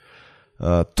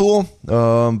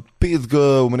 5G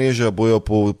omrežja bojo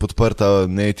podprta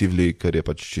natively, kar je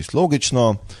pač čisto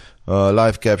logično.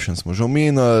 Live caption smo že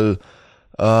omenili.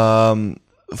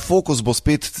 Fokus bo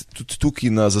spet tudi tukaj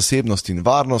na zasebnosti in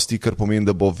varnosti, kar pomeni,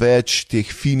 da bo več teh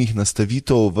finih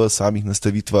nastavitev v samih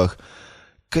nastavitvah,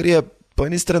 kar je po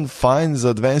eni strani fajn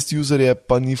za advanced userje,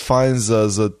 pa ni fajn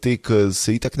za te, ki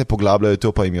se itak ne poglabljajo,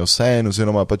 to pa jim je vseeno,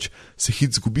 oziroma pač se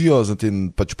hit zgubijo za te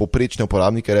pač poprečne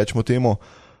uporabnike, rečemo temu.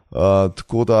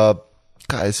 Tako da,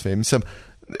 kaj jaz vem, mislim,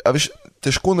 a veš,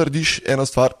 težko narediš eno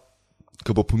stvar,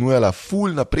 ki bo ponujala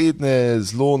ful napredne,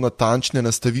 zelo natančne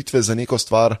nastavitve za neko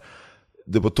stvar,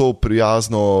 da bo to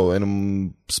prijazno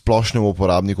enem splošnemu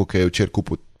uporabniku, ki je včeraj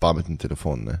kupil pameten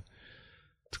telefon. Ne?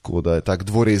 Tako da je tak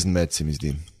dvorezen med, se mi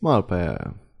zdi. Mal pa je.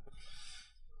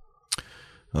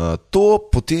 To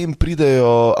potem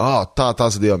pridejo, ta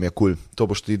zadeva mi je kul, to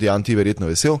boš tudi Dejan ti verjetno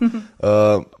vesel.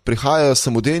 Prihajajo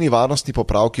samodejni varnostni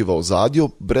popravki v ozadju,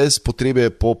 brez potrebe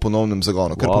po ponovnem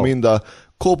zagonu, kar pomeni, da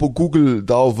ko bo Google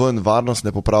dal ven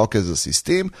varnostne popravke za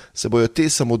sistem, se bojo te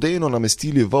samodejno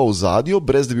namestili v ozadju,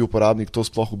 brez da bi uporabnik to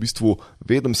sploh v bistvu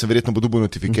vedel, se verjetno bo dobil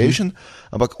notification,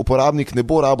 ampak uporabnik ne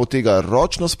bo rabo tega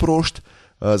ročno sprošt,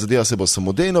 zadeva se bo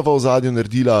samodejno v ozadju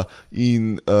naredila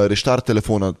in reštart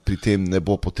telefona pri tem ne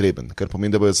bo potreben, kar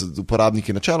pomeni, da bojo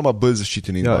uporabniki načeloma bolj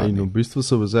zaščiteni. Ja, in v bistvu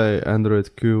se bo zdaj Android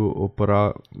Q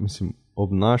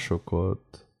obnašal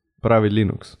kot pravi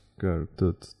Linux, ker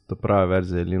tudi ta prave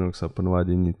verzije Linuxa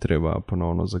ponovadi ni treba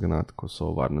ponovno zagnati, ko so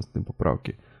varnostni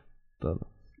popravki.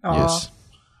 Yes.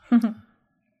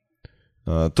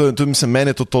 To mislim, meni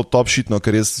je to top shitno,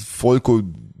 ker jaz folku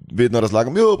vedno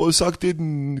razlagam, pa vsak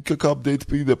teden kak update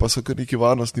pride, pa so kar neki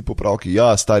varnostni popravki.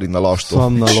 Ja, stari, nalož to.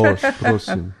 Sam nalož,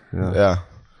 prosim. Ja.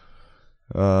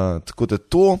 Tako da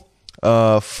to.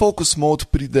 Focus mode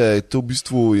pride, to v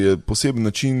bistvu je poseben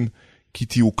način, ki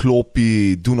ti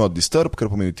vklopi do not disturb, kar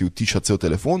pomeni, ti utiša cel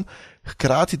telefon,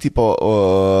 hkrati ti pa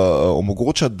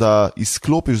omogoča, da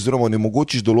izklopiš oziroma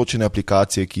onemogočiš določene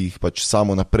aplikacije, ki jih pač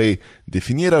samo naprej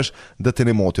definiraš, da te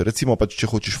ne motijo. Recimo pač,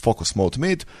 če hočeš focus mode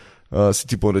imeti, si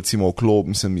ti pa recimo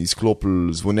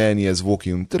izklopil zvonjenje,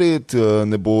 zvoki in tret,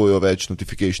 ne bojo več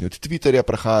notifikationi od Twitterja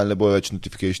prehajali, ne bojo več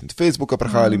notifikationi od Facebooka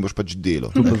prehajali in boš pač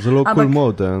delal. To je zelo cool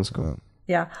mode dejansko.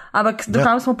 Ja, ampak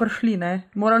dokam smo prišli, ne?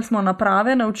 Morali smo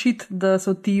naprave naučiti, da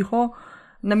so tiho,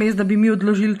 namesto da bi mi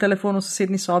odložili telefon v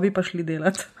sosednji sobi pa šli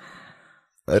delati.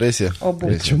 Res je.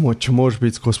 Če moraš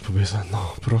biti skozi povezan, no,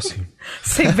 prosim.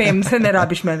 Sej vem, se ne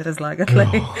rabiš meni razlagati. No.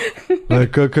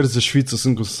 Kar za Švico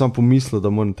sem sam pomislil, da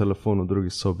moram telefon v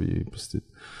drugi sobi pustiti.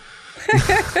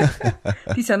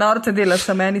 Ti se norce delaš,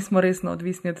 a meni smo resno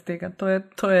odvisni od tega.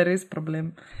 To je res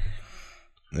problem.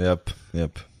 Jep.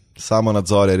 Samo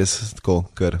nadzor je res tako,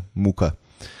 kar muka.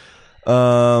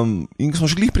 In ko smo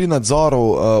šli pri nadzoru,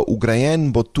 ugrajen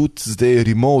bo tudi zdaj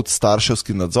remote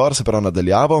starševski nadzor, se pravi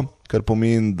nadaljavo, kar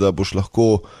pomeni, da boš lahko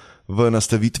v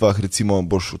nastavitvah, recimo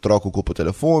boš otroku kupil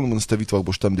telefon, v nastavitvah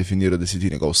boš tam definiral, da si ti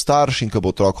njegov starš in ko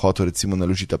bo otrok hotel recimo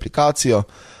naložiti aplikacijo,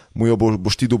 mu jo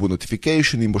boš ti dobil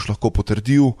notification in boš lahko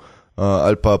potrdil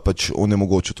ali pa pač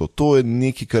onemogočil to. To je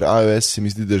nekaj, kar iOS se mi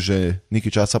zdi, da že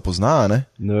nekaj časa pozna, ne?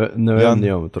 Ne vem,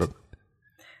 nimam otrok.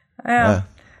 Ja.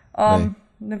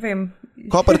 Ne vem.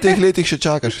 Ko pa teh letih še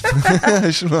čakaš?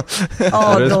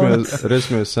 Res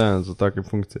mi je vseeno za take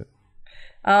funkcije.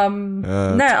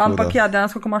 Ampak ja,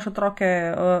 dejansko, ko imaš otroke,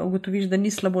 ugotoviš, da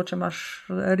ni slabo, če imaš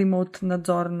remote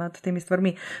nadzor nad temi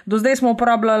stvarmi. Do zdaj smo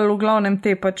uporabljali v glavnem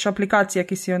te pač aplikacije,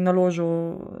 ki si jo naložil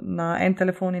na en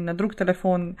telefon in na drug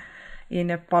telefon in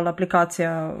je pa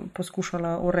aplikacija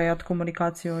poskušala urejati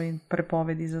komunikacijo in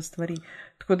prepovedi za stvari.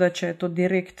 Tako da, če je to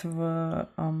direkt v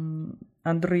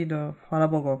Androidu, hvala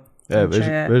Bogu,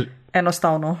 je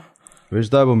enostavno. Veš,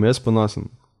 da bom jaz ponosen,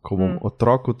 ko bom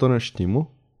otroku to naštimu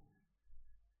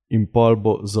in pol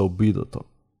bo zaobido to.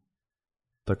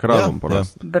 Takrat bom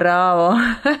ponosen. Bravo.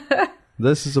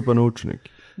 Zdaj si se pa naučil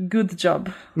neki. Good job.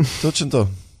 Točno to.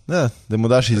 Ja, da mu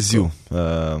daš izziv.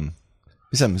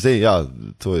 Mislim, zdaj, ja,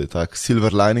 to je tak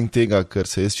silver lining tega, ker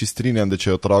se jaz čist strinjam, da če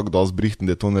je otrok dosti brihten,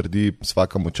 da to naredi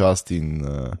svakamo čast in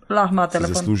se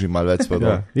zasluži malo več spodov.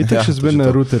 Ja, in tako še zbir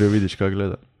na routerju vidiš, kaj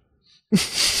gleda.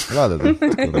 Vlada, da.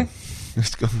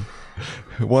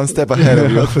 One step ahead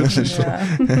of you.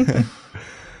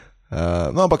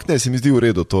 No, ampak ne, se mi zdi v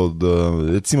redu to, da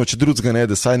recimo, če drugega ne,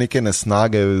 da saj neke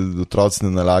nesnage otroci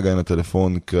ne nalagajo na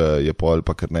telefon, ki je pol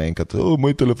pa kar naenkrat,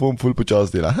 moj telefon ful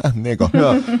počas dela, nego.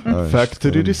 Ja,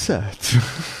 factory reset.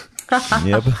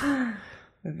 Yep.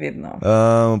 Vedno.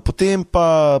 Potem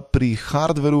pa pri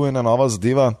hardveru ena nova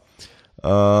zadeva,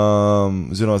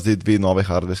 oziroma zdaj 2 nove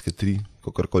hardverske, 3,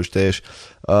 kakorkoli šteješ.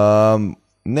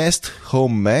 Nest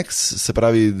Home Max, se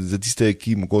pravi za tiste,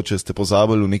 ki mogoče ste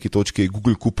pozabili, v neki točki je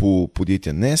Google kupil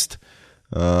podjetje Nest,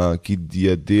 ki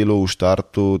je delal v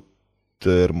štartu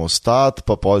termostat,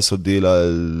 pa pol so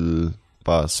delali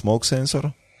pa smoke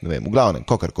sensor, ne vem, v glavnem,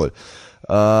 kakorkoli.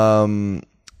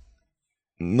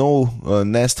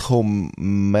 Nest Home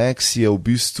Max je v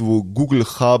bistvu Google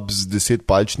Hub z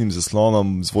 10-palčnim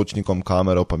zaslonom, zvočnikom,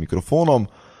 kamero pa mikrofonom.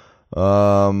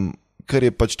 Kar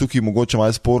je pač tukaj mogoče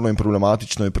malo sporno in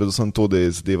problematično, je predvsem to, da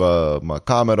je zadeva ima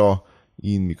kamero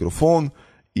in mikrofon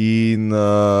in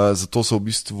zato so v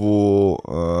bistvu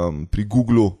pri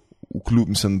Googlu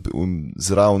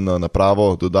zraven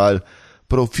napravo dodali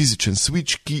prav fizičen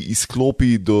switch, ki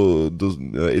izklopi do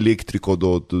elektriko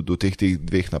do teh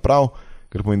 2 naprav,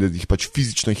 ker pomeni, da jih pač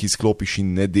fizično izklopiš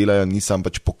in ne delajo, nisem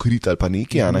pač pokrit ali pa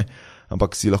nekaj, ne?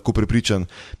 Ampak si lahko prepričan.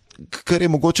 Kar je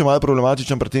mogoče malo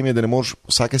problematično pri tem je, da ne moreš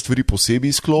vsake stvari posebej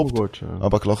izklopiti,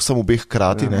 ampak lahko samo obeh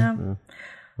hkrati, ne?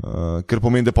 Ker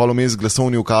pomeni, da polomez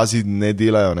glasovni ukazi ne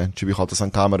delajo, ne? Če bi hotel sam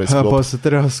kamero izklopiti. Pa se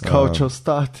treba s kavča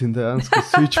ostati in dejansko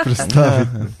switch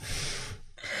prestaviti.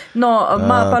 No,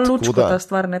 ima pa lučko ta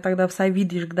stvar, ne, tako da vsaj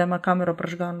vidiš, kdaj ima kamero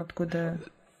prežgano, tako da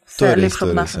se lepšo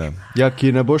obnašaš. Ja,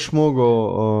 ki ne boš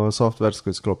mogel softversko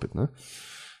izklopiti, ne?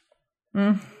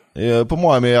 Po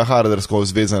mojem je hardversko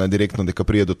zvezana direktno, da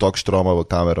prije do tok štroma v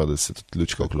kamero, da se tudi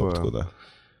lučka vklopi.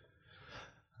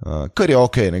 Kar je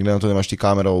ok, ne glede na to, da imaš ti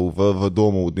kamero v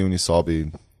domu, v dnevni sobi,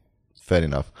 fair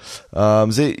enough.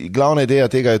 Zdaj, glavna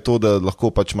ideja tega je to, da lahko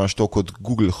pač imaš to kot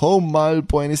Google Home mal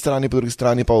po eni strani, po drugi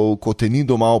strani pa ko te ni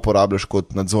doma uporabljaš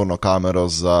kot nadzorno kamero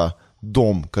za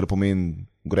dom, kar pomeni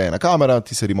grejena kamera,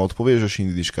 ti se remote povežeš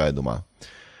in vidiš, kaj je doma.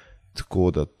 Tako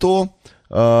da to.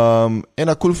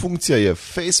 Ena cool funkcija je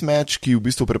Face Match, ki v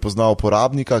bistvu prepozna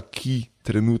uporabnika, ki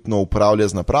trenutno upravlja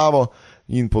z napravo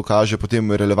in pokaže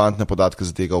potem relevantne podatke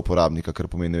za tega uporabnika,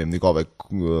 kar pomeni, ne vem, njegove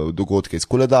dogodke iz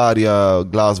koledarja,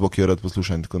 glasbo, ki jo rad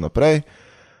posluša in tako naprej.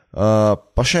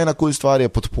 Pa še ena cool stvar je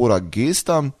podpora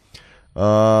gestam.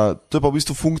 To je pa v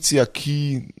bistvu funkcija,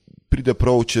 ki pride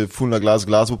prav, če full na glas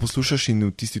glasbo poslušaš in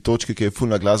v tisti točki, ki je full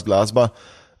na glas glasba,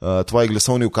 tvoji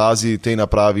glasovni ukazi tej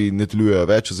napravi ne delujejo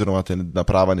več oziroma te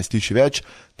naprava ne sliši več,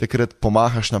 takrat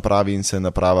pomahaš napravi in se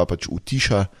naprava pač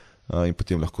utiša in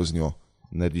potem lahko z njo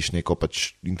narediš neko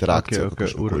pač interakcijo,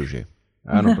 kako že.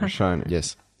 Eno vprašanje.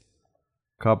 Yes.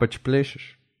 Kaj pač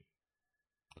plešeš?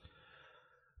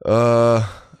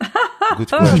 Good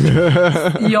question.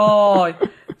 Joj,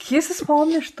 kje se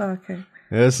spomniš take?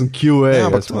 Jaz sem QA,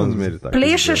 jaz sem zmeri tako.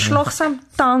 Plešeš lahko sam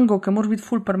tango, ki moraš biti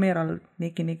full primer ali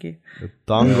neki.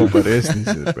 Tango pa res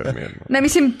nisi primer. Ne,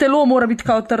 mislim, telo mora biti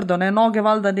kao trdo, ne, noge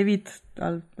valjda ne vidi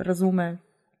ali razume,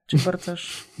 če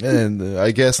vrcaš.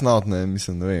 I guess not, ne,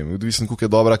 mislim, ne vem, odvisno, koliko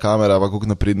je dobra kamera, pa koliko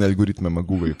napredne algoritme ima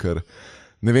Google, ker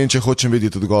ne vem, če hočem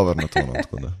videti odgovor na to. No,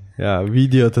 tako da. Ja,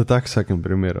 vidijo te tak vsakem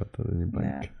primeru, to da ni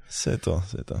bank. Vse to.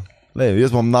 Lej,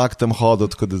 jaz bom nak tam hodil,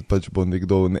 tako da pač bo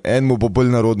nekdo, enemu bo bolj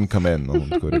naroden kamen. No,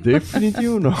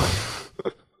 definitivno.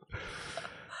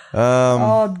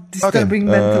 Disturbing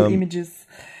mental images.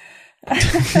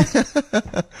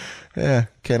 Yeah,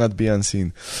 cannot be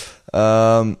unseen.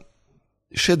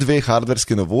 Še 2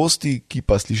 hardverske novosti, ki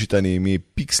pa slišite na ime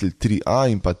Pixel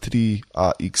 3a in pa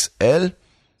 3a XL.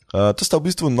 To sta v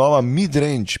bistvu nova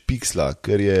mid-range Pixla,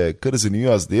 kar je kar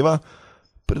zanimiva zadeva.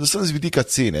 Predvsem z vidika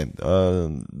cene.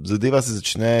 Zadeva se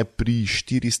začne pri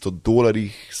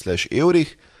 $400/evrih.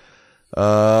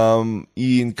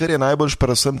 In kar je najbolj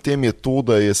pri vsem tem je to,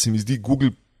 da je, se mi zdi,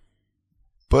 Google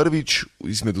prvič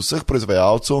izmed vseh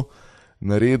proizvajalcev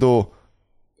naredil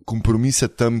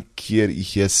kompromise tam, kjer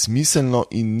jih je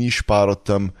smiselno in ni šparo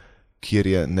tam,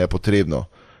 kjer je nepotrebno.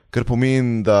 Kar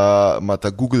pomeni, da imata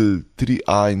Google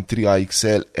 3a in 3a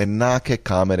XL enake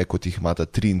kamere, kot jih imata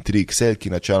 3 in 3 XL,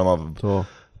 ki načeloma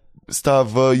sta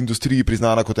v industriji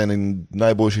priznana kot ena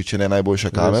najboljših, če ne najboljša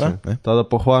kamera. Ta da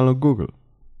pohvalno Google.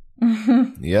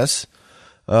 Yes.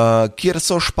 Kjer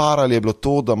so šparali je bilo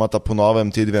to, da imata po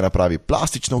novem te 2 napravi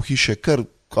plastično v hiše, kar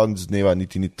konec dneva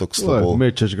niti ni tako slabo.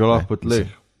 Mečeš ga lahko po tleh.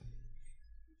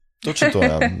 Točno to,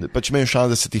 ja. Pač imam šans,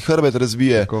 da se ti hrbet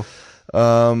razbije.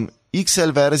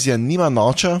 XL verzija nima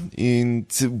noča in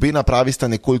obe napravi sta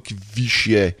nekoliko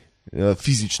višje,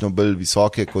 fizično bolj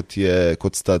visoke,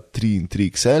 kot sta 3 in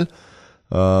 3 XL.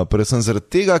 Predvsem zaradi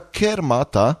tega, ker ima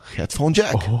ta headphone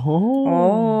jack.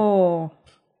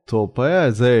 To pa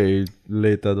je zdaj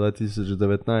leta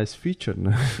 2019 feature,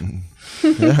 ne?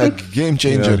 Game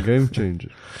changer. Ja, game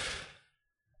changer.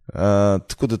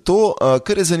 Tako da to,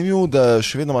 kar je zanimivo, da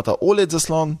še vedno ima ta OLED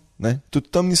zaslon, ne?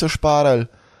 Tudi tam niso šparali.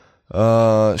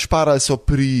 Šparali so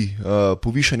pri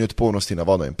povišanju odpornosti na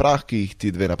vodo in prah, ki jih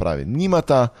ti dve napravi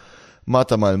nimata.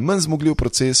 Imata malo manj zmogljiv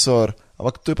procesor,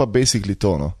 ampak to je pa basically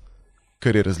to, no,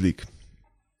 kar je razlik.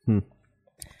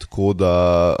 Tako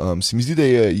da se mi zdi, da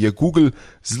je Google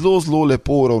zelo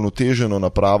lepo uravnoteženo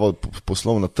napravo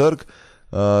poslal na trg.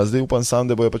 Zdaj upam sam,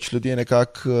 da bojo pač ljudje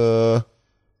nekako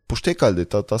poštekali, da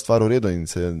je ta stvar v redu. In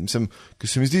ker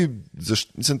se mi zdi,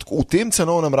 v tem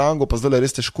cenovnem rangu pa zdaj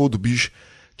res težko dobiš,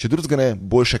 če drugega ne,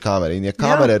 boljše kamere. In je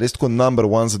kamera res tako number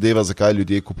one zadeva, zakaj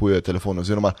ljudje kupujejo telefone.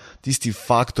 Oziroma tisti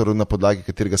faktor, na podlagi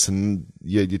katerega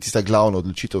je tista glavna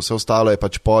odločitev. Vse ostalo je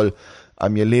pač pol, a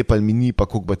mi je lep ali mi ni, pa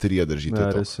koliko baterija drži.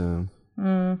 Ja, res je.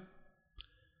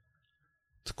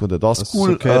 Tako da dosti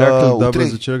cool. Kaj je rekel, da bo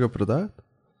začel ga prodajati?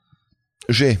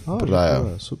 Že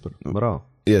prodajajo. Super, bravo.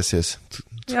 Yes.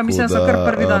 Ja, mislim, da so kar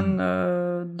prvi dan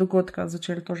dogodka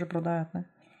začeli to že prodajati, ne?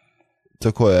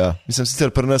 Tako je, ja. Mislim,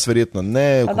 sicer pri nas verjetno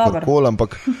ne, kakorkoli,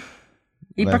 ampak...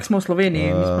 Ipak smo v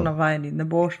Sloveniji, mi smo navajeni, ne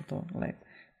bo še to.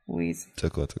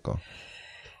 Tako.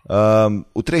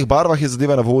 V 3 barvah je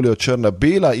zadeva na voljo črna,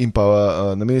 bela in pa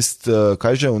namest,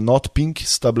 kaj že, v Not Pink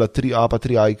sta bila 3A pa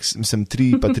 3AX, mislim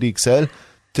 3 pa 3XL,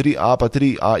 3A pa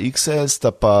 3AXL sta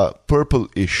pa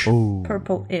Purple-ish.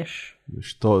 Purple-ish.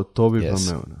 To bi pa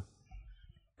imel, ne?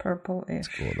 Purple-ish.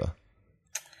 Skoda.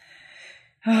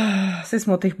 Vse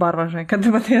smo v teh barvah že, kad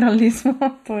debatirali smo,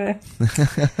 to je.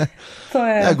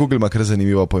 Ja, Google ima kar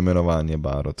zanimivo poimenovanje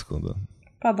barv, tako da.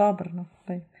 Pa dobro, no.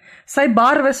 Saj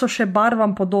barve so še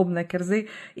barvam podobne, ker zdaj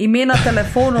imena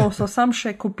telefonov so sam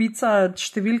še kupica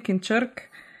številk in črk.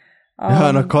 Ja,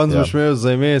 na koncu boš imel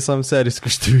za ime sam serijsko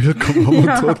številko,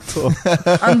 bomo to.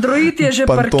 Android je že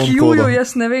parkijujo,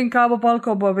 jaz ne vem, kaj bo pa,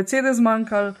 ko bo abecede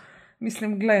zmanjkal.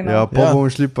 Mislim, glej, no. Ja, pa bomo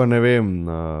šli pa ne vem,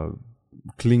 na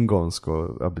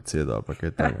klingonsko abecedo, ali pa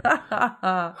kaj tega.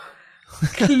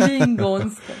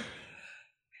 Klingonsko.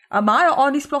 A imajo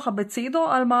oni sploh abecedo,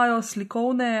 ali imajo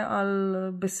slikovne,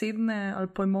 ali besedne, ali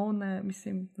pojmovne,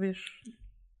 mislim, veš.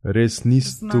 Res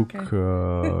nisi tukaj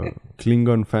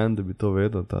Klingon fan, da bi to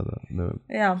vedel, tada, ne vem.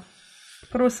 Ja,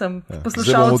 prosim,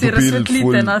 poslušalci,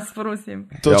 razsvetlite nas, prosim.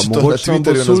 Točno to na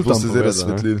Twitterju nas boste zdaj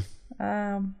razsvetlili.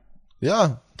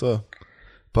 Ja, to.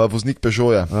 Pa voznik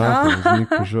Peugeota. Voznik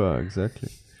Peugeota,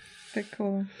 exactly.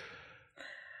 Tako.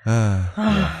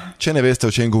 Če ne veste,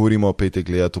 o čem govorimo, pejte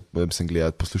gledati,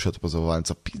 poslušati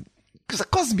opazovalnica.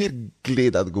 Zakaj zmer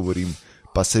gledati govorim?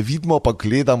 Pa se vidimo, pa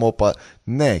gledamo, pa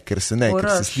ne, ker se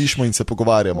slišimo in se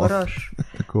pogovarjamo.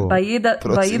 Pa je,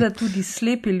 da tudi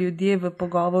slepi ljudje v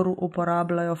pogovoru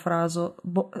uporabljajo frazo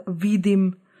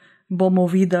vidim, bomo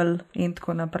videli in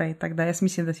tako naprej. Tako da jaz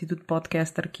mislim, da si tudi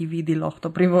podcaster, ki vidi, lahko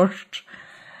to privošči.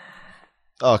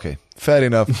 Ok, fair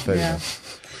enough.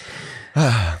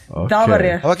 Dobar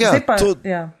je. Ampak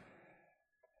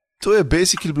to je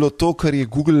basically bilo to, kar je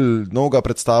Google novega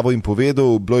predstavil in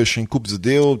povedal, bilo je še en kup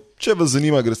zadev. Če vas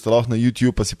zanima, greste lahko na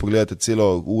YouTube, pa si pogledate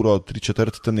celo uro,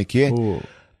 3/4 tam nekje.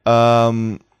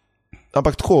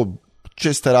 Ampak tako, če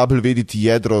ste rabili vedeti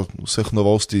jedro vseh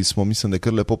novosti, smo mislim, da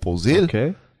kar lepo povzeli.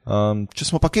 Okay. Če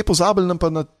smo pa kaj pozabili, nam pa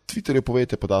na Twitterju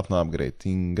povejte podati na upgrade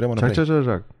in gremo naprej.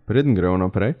 Čak. Preden gremo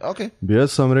naprej, bi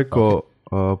jaz sem rekel,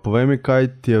 povej mi,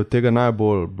 kaj ti je od tega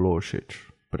najbolj bilo všeč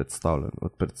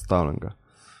od predstavljenega.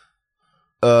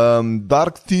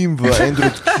 Dark Theme v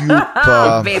Android Q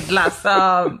pa... Vedla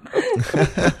sem.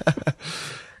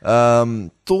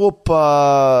 To pa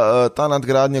ta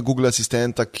nadgradnja Google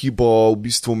Asistenta, ki bo v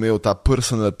bistvu imel ta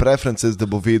personal preferences, da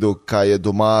bo vedel, kaj je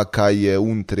doma, kaj je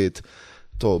untret.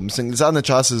 To, mislim, zadnje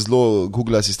čase zelo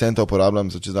Google Asistenta uporabljam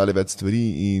za čezdalje več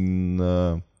stvari in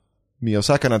mi je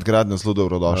vsaka nadgradnja zelo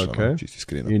dobrodošla, čisto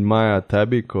iskreno. In Maja,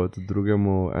 tebi kot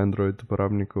drugemu Android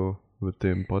uporabniku v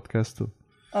tem podcastu?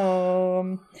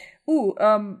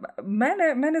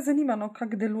 Mene zanima, no,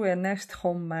 kako deluje Nest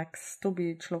Home Max, to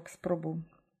bi človek sprobal.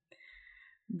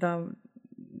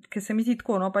 Ker se mi zdi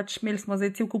tako, no, pač imeli smo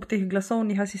zdaj cel kup teh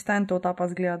glasovnih asistentov, ta pa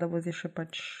zgleda, da bo zdaj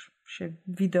še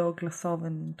video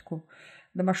glasoven in tako,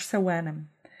 da imaš vse v enem.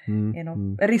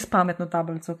 Res pametno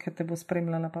tablico, ki te bo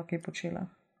spremljala pa kaj počela.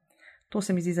 To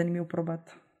se mi zdi zanimivo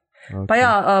probati. Okay. Pa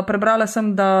ja, prebrala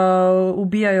sem, da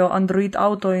ubijajo Android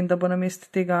Auto in da bo namesto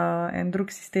tega en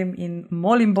drug sistem in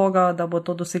molim Boga, da bo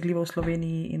to dosegljivo v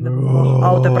Sloveniji in da bomo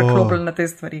avte preklopili na te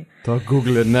stvari. To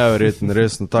Google je neverjetno,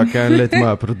 resno. Tak en let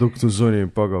imajo produkt v zuniji in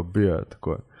pa ga ubijajo,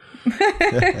 tako je.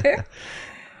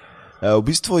 V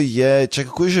bistvu je,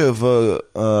 kako je že v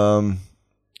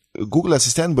Google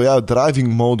Assistant bo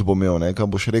driving mode bo imel,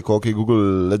 kam boš rekel, ok,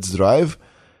 Google, let's drive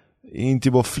in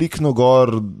ti bo fliknil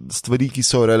gor stvari, ki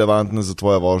so relevantne za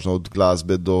tvojo vožnjo, od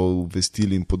glasbe do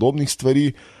vestil in podobnih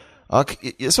stvari.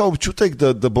 Jaz imam občutek,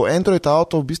 da bo Android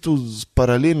Auto v bistvu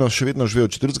paralelno še vedno živel,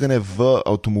 če drugega ne v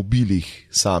avtomobilih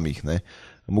samih, ne.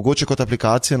 Mogoče kot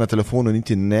aplikacija na telefonu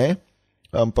niti ne,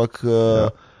 ampak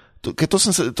to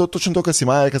točno to, kar si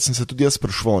Maja, kad sem se tudi jaz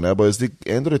sprašval, ne, bo je zdaj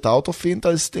Android Auto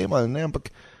fintali s tem ali ne,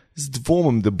 ampak z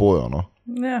dvomom, da bojo, no.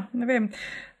 Ja, ne vem.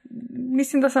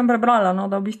 Mislim, da sem prebrala,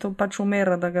 no, da v bistvu pač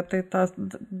umera, da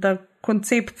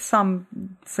koncept sam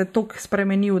se toliko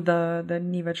spremenil, da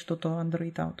ni več to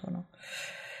Android Auto, no.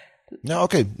 Ja,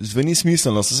 ok, zveni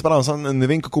smiselno, se pravim, sam ne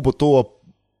vem, kako bo to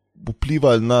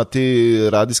vplivali na te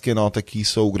radijske enote, ki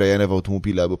so ugrajene v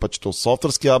avtomobile, bo pač to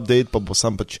softverski update, pa bo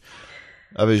sam pač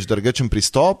a veš, drugačen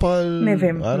pristop ali... Ne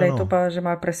vem, to pa že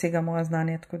malo presega moje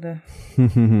znanje, tako da...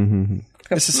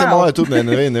 Se moje tudi,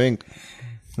 ne vem.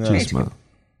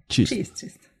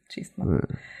 Čist malo.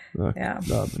 Ja.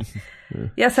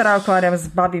 Jaz se rad ukvarjam z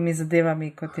babimi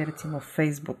zadevami, kot je recimo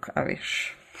Facebook, a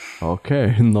veš. Ok,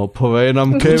 no povej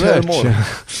nam kaj več.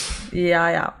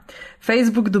 Ja.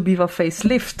 Facebook dobiva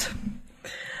facelift.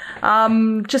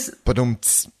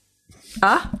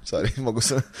 Sorry, mogo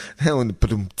se...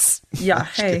 Ja,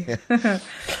 hej.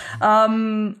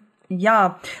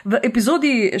 Ja, v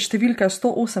epizodi številka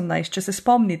 118, če se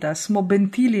spomnite, smo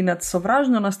bentili nad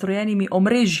sovražno nastrojenimi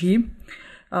omrežji,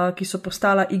 ki so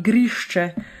postala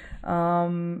igrišče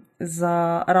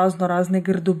za razne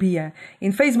grdobije.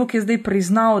 In Facebook je zdaj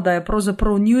priznal, da je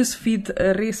pravzaprav newsfeed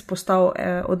res postal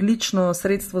odlično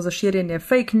sredstvo za širjenje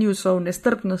fake newsov,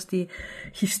 nestrpnosti,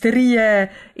 histerije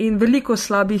in veliko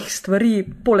slabih stvari,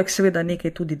 poleg seveda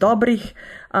nekaj tudi dobrih.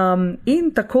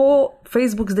 In tako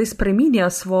Facebook zdaj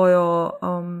spreminja svoje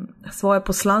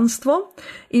poslanstvo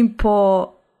in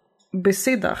po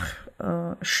besedah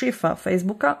šefa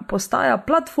Facebooka postaja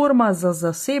platforma za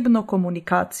zasebno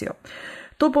komunikacijo.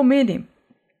 To pomeni,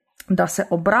 da se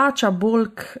obrača bolj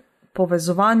k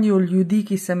povezovanju ljudi,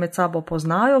 ki se med sabo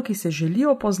poznajo, ki se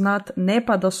želijo poznati, ne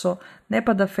pa da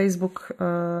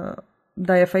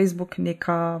je Facebook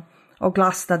neka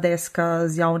oglasna deska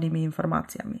z javnimi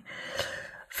informacijami.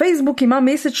 Facebook ima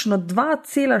mesečno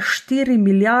 2,4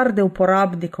 milijarde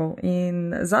uporabnikov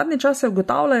in zadnje čase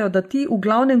ugotavljajo, da ti v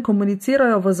glavnem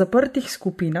komunicirajo v zaprtih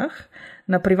skupinah,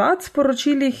 na privat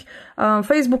sporočilih.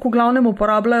 Facebook v glavnem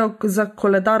uporabljajo za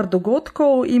koledar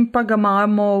dogodkov in pa ga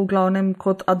imamo v glavnem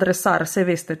kot adresar. Saj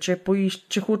veste, če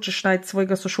hočeš najti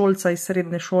svojega sošolca iz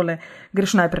srednje šole,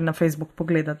 greš najprej na Facebook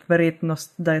pogledat.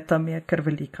 Verjetnost, da je tam, je kar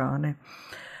velika, ne?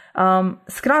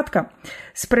 Skratka,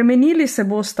 spremenili se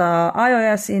bosta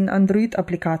iOS in Android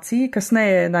aplikaciji,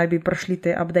 kasneje naj bi prišli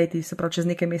te updati, se pravi čez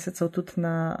nekaj mesecev tudi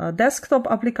na desktop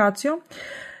aplikacijo.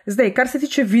 Zdaj, kar se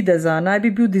tiče videza, naj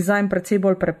bi bil dizajn precej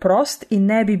bolj preprost in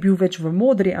ne bi bil več v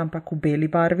modri, ampak v beli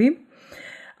barvi.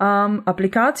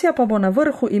 Aplikacija pa bo na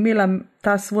vrhu imela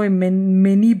ta svoj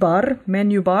menu bar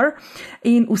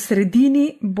in v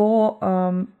sredini bo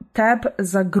tab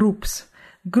za groups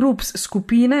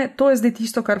skupine, to je zdaj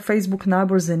tisto, kar Facebook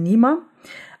najbolj zanima,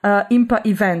 in pa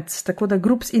events, tako da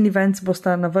groups in events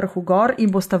bosta na vrhu gor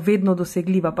in bosta vedno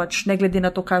dosegljiva, pač ne glede na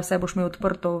to, kaj vse boš imel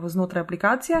odprto znotraj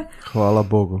aplikacije. Hvala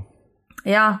Bogu.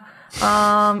 Ja,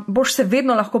 boš se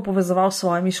vedno lahko povezoval s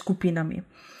svojimi skupinami.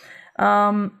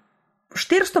 400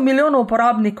 milijonov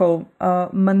uporabnikov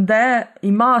mende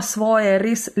ima svoje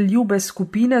res ljube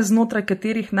skupine, znotraj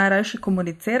katerih najrajši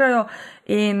komunicirajo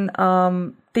in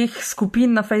teh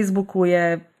skupin na Facebooku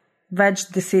je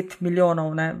več 10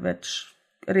 milijonov, ne, več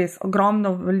res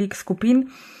ogromno velik skupin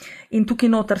in tukaj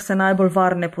noter se najbolj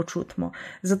varne počutimo.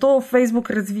 Zato Facebook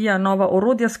razvija nova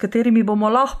orodja, s katerimi bomo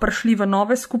lahko prišli v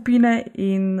nove skupine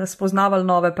in spoznavali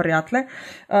nove prijatelje.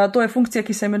 To je funkcija,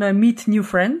 ki se imenuje Meet New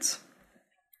Friends.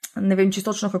 Ne vem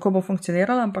čistočno, kako bo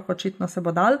funkcionirala, ampak očitno se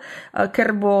bo dal,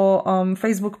 ker bo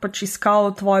Facebook pač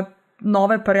iskal tvoje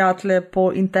nove prijatelje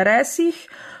po interesih,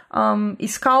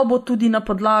 iskal bo tudi na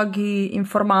podlagi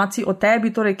informacij o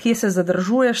tebi, torej kje se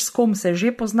zadržuješ, s kom se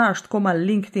že poznaš, tako malo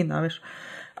LinkedIn, veš.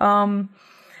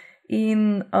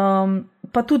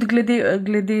 Pa tudi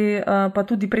pa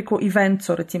tudi preko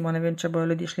eventov, recimo, ne vem, če bojo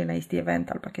ljudje šli na isti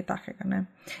event ali pa kaj takega, ne.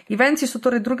 Eventi so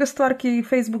torej druga stvar, ki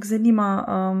Facebook zanima.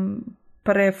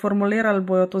 Preformulirali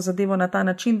bojo to zadevo na ta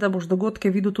način, da boš dogodke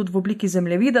videl tudi v obliki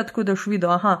zemljevida, tako da boš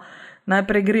videl,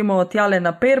 najprej gremo tjale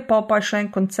na Per, pa še en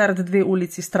koncert 2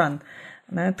 ulici stran.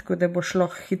 Ne, tako da boš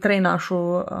lahko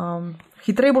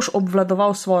hitrej boš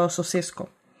obvladoval svojo sosesko.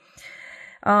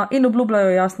 in obljubljajo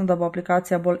jasno, da bo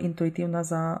aplikacija bolj intuitivna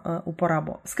za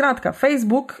uporabo. Skratka,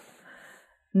 Facebook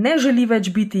ne želi več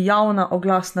biti javna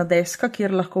oglasna deska,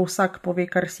 kjer lahko vsak pove,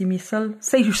 kar si misli.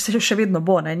 Sej še vedno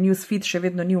bo, ne? Newsfeed še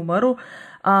vedno ni umrl,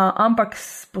 ampak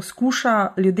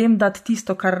poskuša ljudem dati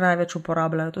tisto, kar največ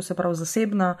uporabljajo. To se pravi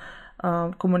zasebna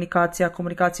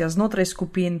komunikacija znotraj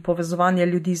skupin, povezovanje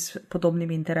ljudi z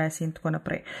podobnimi interesi in tako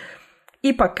naprej.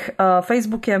 Ipak,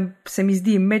 Facebook je, se mi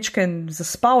zdi, mečken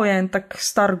zaspal, je en tak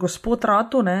star gospod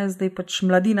ratu, ne? Zdaj pač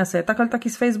mladina se je tak ali tak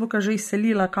iz Facebooka že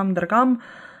izselila kam drugam,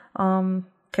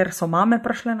 ker so mame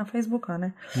prišle na Facebook,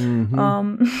 ne?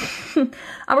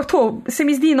 Ampak to, se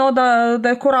mi zdi, no, da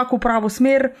je korak v pravo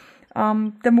smer,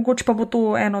 da mogoče pa bo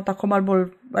to eno tako malo bolj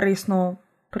resno,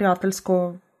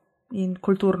 prijateljsko in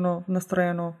kulturno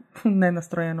nastrojeno,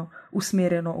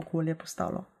 usmerjeno okolje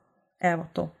postalo. Evo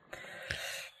to.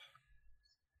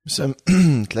 Mislim,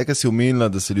 tleka si omenila,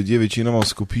 da se ljudje večinoma v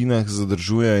skupinah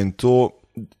zadržujejo in to,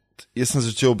 jaz sem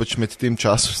začel pač med tem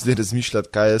časom zdaj razmišljati,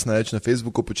 kaj jaz največ na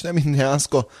Facebooku počnem in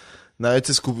dejansko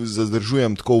največ se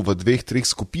zadržujem tako v 2-3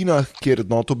 skupinah, kjer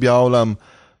not objavljam,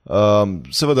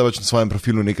 seveda pač na svojem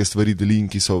profilu nekaj stvari delim,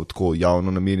 ki so tako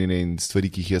javno namenjene in stvari,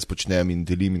 ki jih jaz počnem in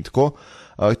delim in tako.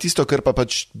 Tisto, kar pa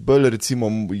pač bolj recimo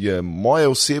je moje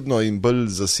osebno in bolj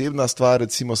zasebna stvar,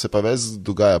 recimo se pa več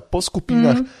dogaja po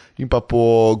skupinah in pa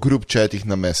po group chatih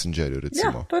na Messengerju,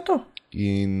 recimo. Ja, to je to.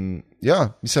 In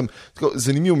ja, mislim, tako,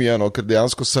 zanimivo mi je, no, ker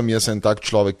dejansko sem jaz en tak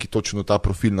človek, ki točno ta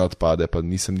profil ne odpade, pa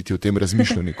nisem niti o tem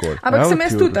razmišljal nikoli. Ampak sem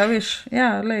jaz tudi, veš,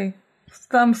 ja, lej.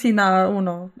 Tam si na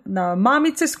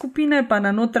mamice skupine, pa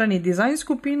na notranji dizajn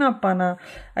skupina, pa na,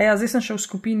 zdaj sem še v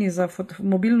skupini za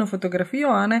mobilno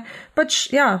fotografijo, a ne, pač,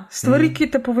 ja, stvari, ki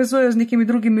te povezujejo z nekimi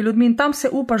drugimi ljudmi in tam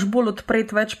se upaš bolj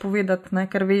odpreti, več povedati, ne,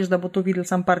 ker veš, da bo to videl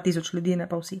sam par tisoč ljudi, ne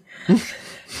pa vsi.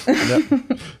 Ja,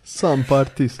 sam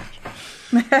par tisoč.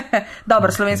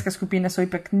 Dobro, slovenske skupine so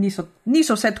ipak, niso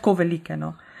vse tako velike,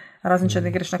 no. Razen, če ne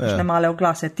greš na kakšne male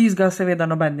oglase. Tizga seveda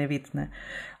noben ne vidi, ne.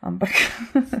 Ampak...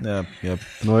 Ja.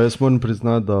 No, jaz moram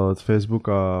priznati, da od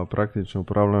Facebooka praktično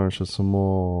uporabljam še samo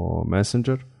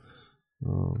Messenger.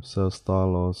 Vse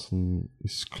ostalo sem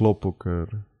izklopil,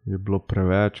 ker je bilo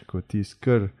preveč kot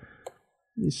tiskar.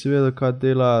 In seveda, kaj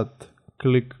delati,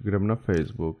 klik, grem na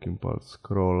Facebook in pa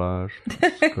scrollaš.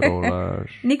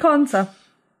 Ni konca.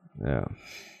 Ja.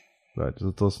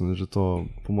 Zato sem že to,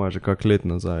 po mojem, že kak let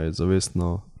nazaj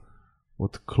zavestno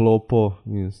odklopil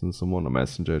in sem samo na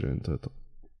Messengerju in to je to.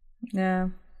 Ja.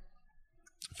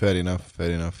 Fair enough.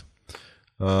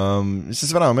 Mislim,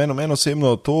 se pravi, meni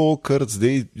osebno to, kar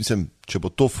zdaj, mislim, če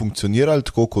bo to funkcioniralo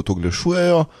tako, kot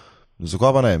oglašujejo,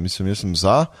 zakaj pa ne, mislim, jaz sem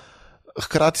za.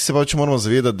 Hkrati se pa če moramo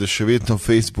zavedati, da še vedno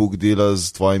Facebook dela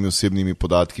z tvojimi osebnimi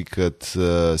podatki kot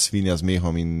svinja z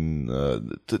mehom in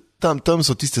tam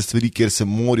so tiste stvari, kjer se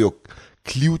morajo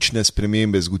ključne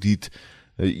spremembe zgoditi.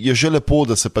 Je že lepo,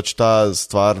 da se pač ta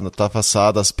stvar, ta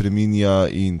fasada spreminja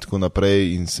in tako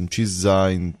naprej in sem čist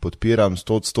za in podpiram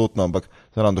 100%, ampak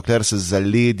dokler se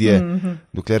zaledje,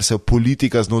 dokler se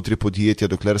politika znotraj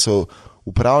podjetja, dokler se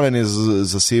upravljanje z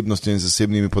zasebnostjo in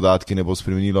zasebnimi podatki ne bo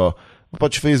spremenilo,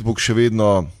 pač Facebook še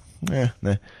vedno,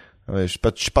 ne, veš,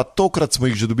 pač pa tokrat smo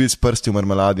jih že dobili s prsti v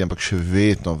marmeladi, ampak še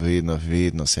vedno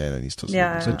se eno isto zgodilo.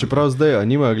 Ja. Čeprav zdaj,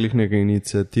 nimajo glih neke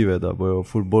iniciative, da bojo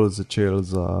ful bolj začeli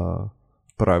za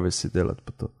privacy delati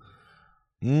pa to.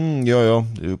 Jo,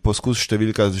 poskus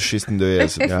številka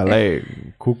 96. Ja, lej,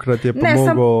 kukrat je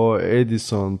pomogel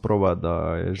Edison proba,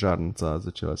 da je žarnica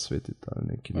začela svetiti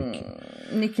ali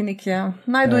neki. Ja.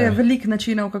 Najdu je veliko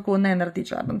načinov, kako ne naredi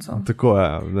žarnico. Tako je,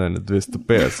 ne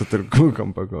 250 kuk,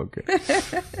 ampak ok.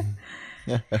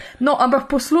 No, ampak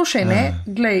poslušaj, ne,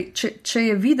 glej, če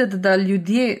je videti, da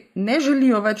ljudje ne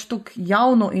želijo več tukaj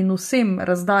javno in vsem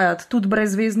razdajati tudi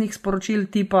brezveznih sporočil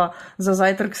tipa za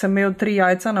zajtrk sem imel 3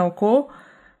 jajca na oko,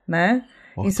 ne,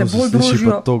 in se bolj družijo. To se sliši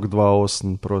pa tok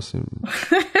 2.8, prosim.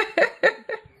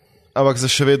 Ampak se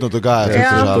še vedno dogaja.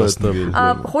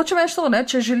 Hočem več to, ne,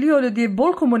 če želijo ljudje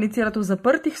bolj komunicirati v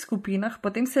zaprtih skupinah,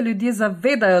 potem se ljudje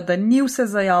zavedajo, da ni vse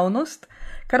za javnost,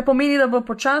 kar pomeni, da bo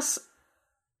počas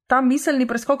ta miselni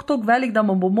preskok toliko velik, da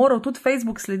bo moral tudi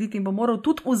Facebook slediti in bo moral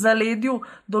tudi v zaledju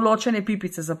določene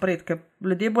pipice zapreti, ker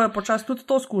ljudje bojo počas tudi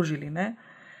to skužili, ne?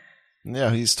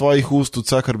 Ja, iz tvojih ust od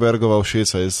Zuckerbergova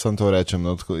všeca, jaz sem to rečem.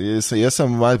 No, jaz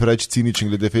sem malo preveč ciničen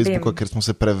glede Facebooka, ker smo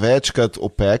se prevečkrat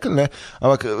opekli, ne?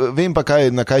 Ampak vem pa,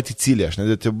 na kaj ti ciljaš,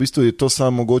 ne? Da v bistvu je to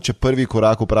samo mogoče prvi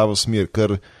korak v pravo smer,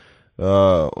 ker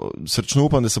srčno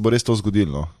upam, da se bo res to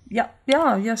zgodilo. No? Ja,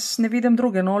 jaz ne vidim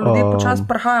druge, no, ljudje počas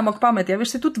prihajamo k pameti. Ja,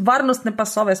 veš, se tudi varnostne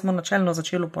pasove smo načelno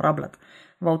začeli uporabljati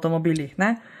v avtomobilih,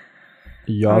 ne?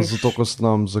 Ja, zato, ko so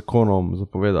nam zakonom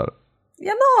zapovedali.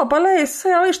 Ja, no, pa le,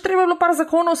 veš, treba je bilo par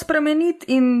zakonov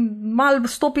spremeniti in mal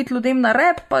stopiti ljudem na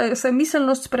rep, pa se je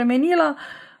miselnost spremenila.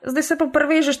 Zdaj se pa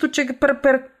prevežeš tudi, če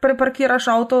preparkiraš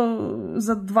avto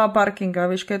za 2 parkinga,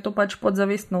 veš, kaj je to pač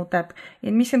podzavestno v tebi.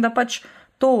 In mislim, da pač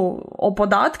to o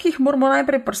podatkih moramo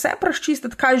najprej vse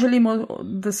razčistiti, kaj želimo,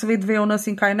 da svet ve o nas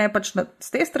in kaj ne, pač z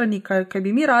te strani, kaj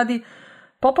bi mi radi,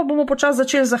 pa bomo počasi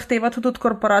začeli zahtevati tudi od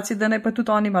korporacij, da ne pa tudi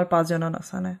oni mal pazijo na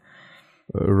nas, a ne?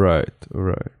 Right.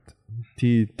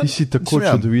 Ti si tako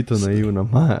čudovito naivna,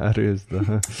 Maja, res,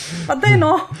 da. Pa dej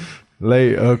no!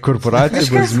 Lej, korporacije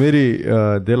bodo zmeri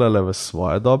delale v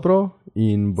svoje dobro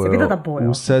in bojo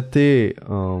vse te,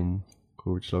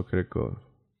 kako bi človek rekel,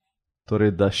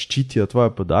 torej, da ščitijo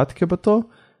tvoje podatke, pa to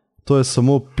je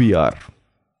samo PR.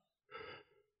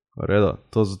 Redo,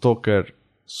 to zato, ker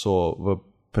so v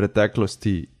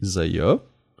preteklosti za J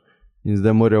in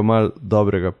zdaj morajo malo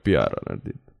dobrega PR-a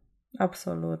narediti.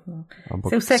 Absolutno.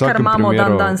 Vse, kar imamo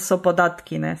dan so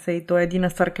podatki, ne? Sej to je edina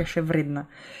stvar, ki je še vredna.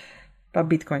 Pa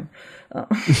Bitcoin.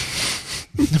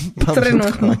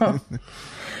 Trenutno.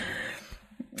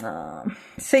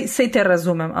 Sej te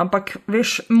razumem, ampak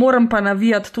veš, moram pa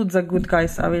navijati tudi za good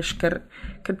guys, a veš, ker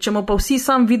če bomo pa vsi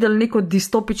sam videli neko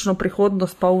distopično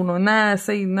prihodnost, pa ne,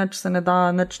 sej nič se ne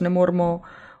da, nič ne moramo,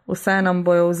 vse nam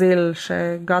bojo vzeli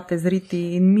še gate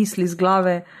zriti in misli z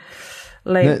glave.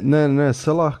 Ne,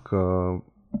 se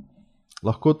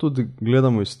lahko tudi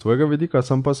gledamo iz tvojega vidika,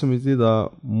 sam pa se mi zdi, da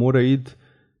mora iti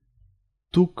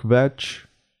tuk več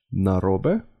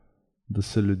narobe, da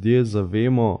se ljudje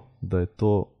zavemo, da je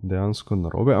to dejansko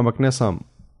narobe, ampak ne sam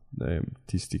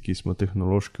tisti, ki smo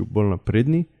tehnološki bolj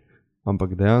napredni,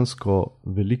 ampak dejansko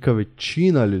velika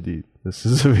večina ljudi, da se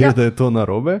zave, da je to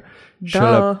narobe,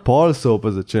 šele pol se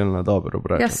pa začeli na dobro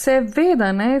obračati. Ja,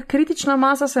 seveda, ne, kritična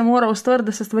masa se mora ustvariti,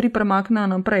 da se stvari premaknejo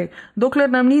naprej. Dokler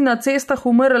nam ni na cestah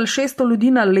umrl 600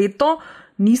 ljudi na leto,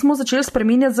 nismo začeli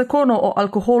spreminjati zakonov o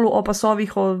alkoholu, o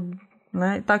pasovih, o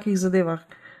takih zadevah.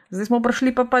 Zdaj smo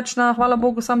prišli pa pač na, hvala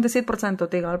Bogu, sam 10%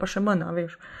 tega ali pa še manj,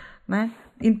 veš. Ne?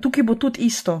 In tukaj bo tudi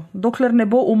isto. Dokler ne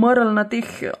bo umrl na teh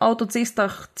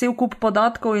avtocestah cel kup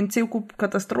podatkov in cel kup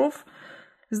katastrof,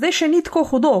 zdaj še ni tako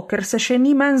hudo, ker se še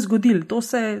ni meni zgodil. To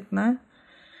se, ne?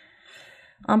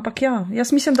 Ampak ja,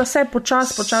 jaz mislim, da se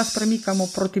počas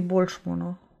premikamo proti boljšmu,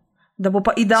 no. Da bo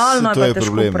pa idealno, pa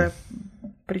težko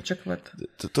pričakovati.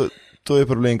 To je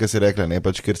problem, kar si rekla, ne,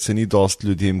 pač, ker se ni dost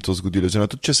ljudem to zgodilo. Oziroma,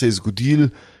 tudi če se je zgodil,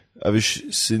 a veš,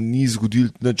 se ni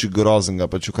zgodil nič groznega,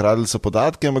 pač ukradili so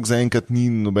podatke, ampak zaenkrat ni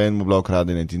nobenemu bila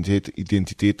ukradena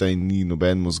identiteta in ni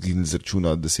nobenemu zginil z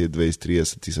računa 10, 20,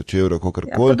 30 tisoč evrov,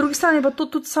 kakorkoli. Ja, po drugi strani pa to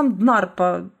tudi sam denar,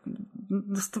 pa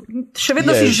še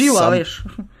vedno si živa, veš.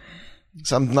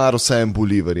 Sam denar vsem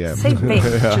boli, verjem. Sej vem.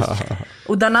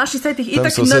 V današnjih svetih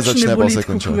itak nič ne boli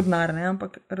tako denar, ne,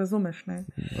 ampak razumeš, ne.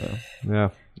 Ja,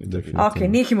 definitivno. Ok,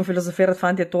 nehimo filozofirati,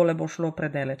 fantje, tole bo šlo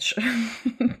predaleč.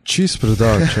 Čist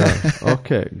predaleč, ja.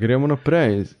 Ok, gremo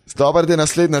naprej. Dobar, da je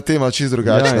naslednja tema čist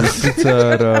drugačna. Ja, in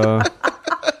sicer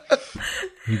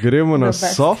gremo na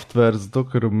software, zato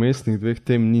ker v mestnih 2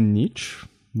 tem ni nič,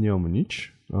 nimamo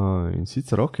nič. In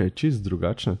sicer, ok, čist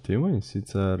drugačna tema in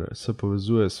sicer se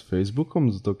povezuje s Facebookom,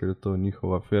 zato ker je to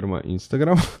njihova firma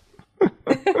Instagram.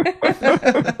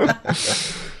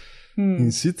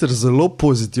 In sicer zelo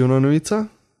pozitivna novica.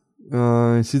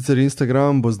 In sicer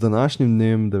Instagram bo z današnjim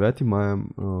dnem, 9. majem,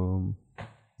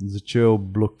 začel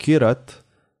blokirati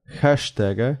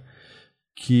hashtage,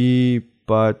 ki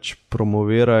pač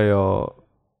promovirajo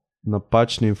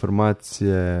napačne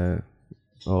informacije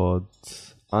od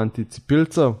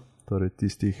anticepilcev, torej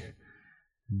tistih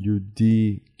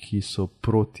ljudi, ki so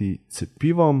proti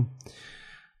cepivom.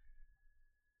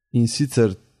 In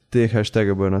sicer te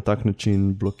hashtage bojo na tak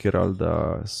način blokirali,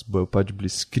 da bojo pač bili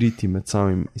skriti med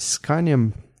samim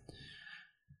iskanjem.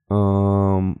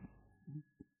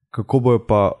 Kako bojo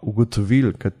pa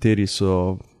ugotovili, kateri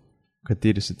so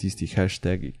tisti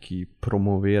hashtagi, ki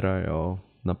promovirajo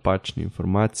napačne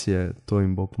informacije, to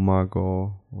jim bo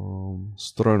pomagalo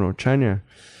strojno učenje.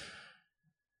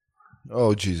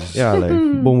 Oh, Jezus. Ja, lej,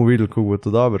 bomo videli, kako bo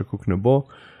to dobro, kako ne bo.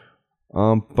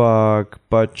 Ampak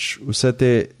pač vse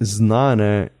te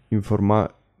znane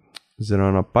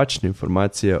oziroma napačne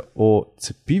informacije o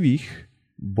cepivih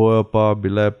bojo pa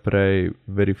bile prej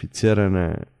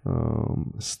verificirane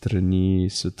strani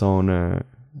Svetovne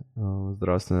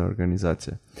zdravstvene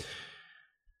organizacije.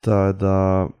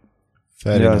 Da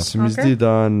ja, se mi zdi,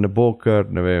 da ne bo kar,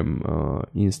 ne vem,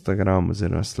 Instagram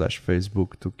oziroma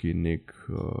 /Facebook tukaj nek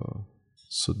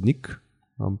sodnik,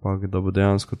 ampak da bo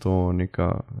dejansko to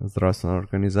neka zdravstvena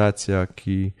organizacija,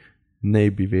 ki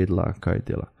ne bi vedela, kaj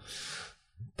dela.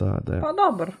 Pa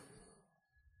dobro.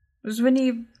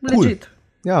 Zveni legit.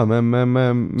 Ja, meni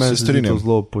Se se zdi strinjam. to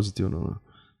zelo pozitivno. No.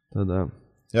 Tada.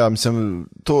 Ja, mislim,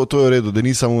 to je v redu, da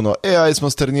ni samo ono, AI smo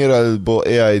strenirali, bo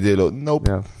AI delal.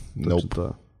 Nope. Ja, Nope.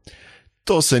 to.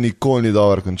 To se nikoli ni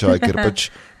dobro končalo, ker pač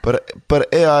pri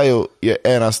AI-ju je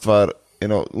ena stvar,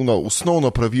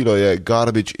 osnovno pravilo je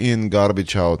garbage in,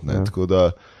 garbage out. Ja. Tako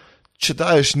da, če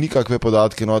daješ nikakve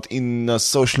podatke not in na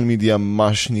social media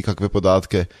imaš nikakve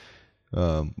podatke,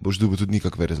 boš dobil tudi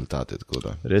nikakve rezultate.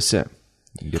 Res je.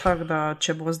 Tako da,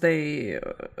 če bo zdaj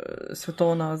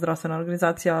Svetovna zdravstvena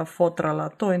organizacija fotrala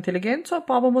to inteligenco,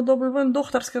 pa bomo dobili ven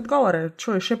doktorske odgovore.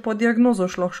 Čuj, še po diagnozo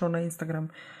šlo na Instagram.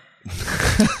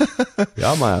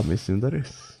 Ja, Maja, mislim, da res.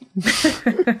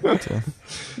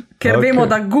 Ker Ok. vemo,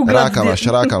 da Raka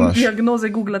imaš. diagnoze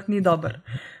googlati ni dober.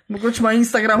 Mogoče ima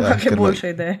Instagram kakšne ker boljše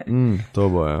ideje. To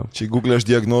bo, ja. Če googlaš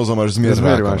diagnozo, imaš zmeraj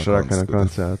Zmeraj raka. imaš raka na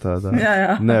koncu, ja, ta.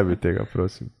 Ja. Ne bi tega,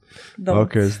 prosim. Dobro.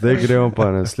 Okay, zdaj gremo pa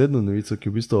na naslednjo novico, ki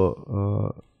je v bistvu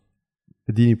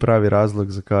edini pravi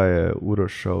razlog, zakaj je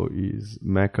Uroš šel iz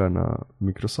Maca na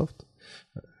Microsoft,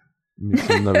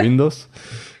 mislim na Windows.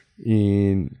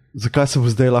 In zakaj se bo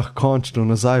zdaj lahko končno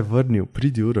nazaj vrnil?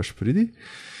 Pridi, Uroš, pridi.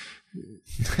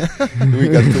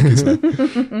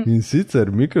 In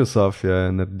sicer Microsoft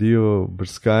je naredil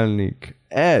brskalnik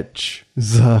Edge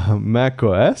za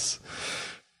macOS.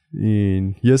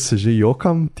 In jaz se že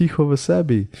jokam tiho v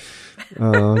sebi,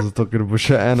 zato ker bo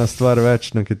še ena stvar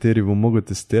več, na kateri bom mogel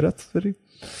testirati stvari.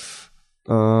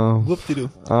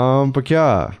 Ampak ja,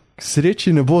 k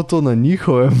sreči ne bo to na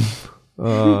njihovem,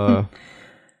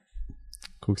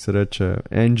 kako se reče,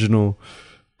 engineu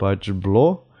pač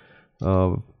bilo.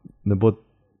 Ne bo,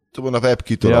 To bo na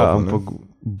WebKitu. ja, ampak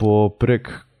bo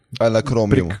prek Ali na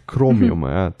Chromium. Prek Chromiuma,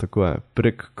 ja, tako je.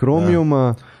 Prek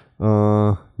Chromiuma,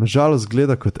 nažalost,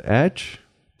 gleda kot Edge,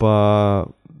 pa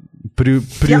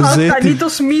Ja, ni to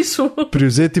smisel.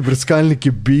 privzeti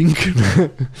brskalniki Bing.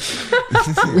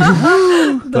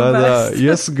 Da,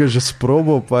 jaz sem ga že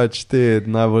sprobal, pač te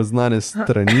najbolj znane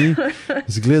strani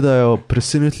izgledajo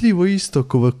presenetljivo isto,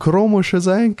 kot v Chromu še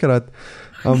zaenkrat.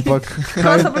 Ampak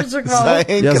Kaj sem pričakoval?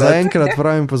 ja, zaenkrat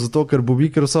pravim pa zato, ker bo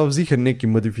Microsoft ziher nekaj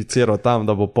modificiral tam,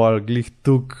 da bo pol glih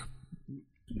tuk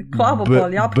Kva bo pol,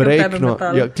 jabke v tebe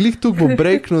metal. ja, glih tuk bo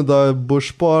breakno, da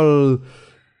boš pol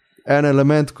en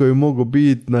element, ko je mogel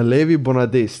biti na levi, bo na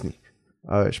desni.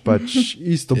 A veš, pač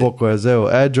isto bo, ko je vzel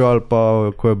Edge ali pa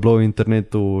ko je bilo v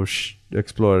internetu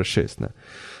Explorer 6. Ne.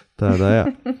 Tada, ja.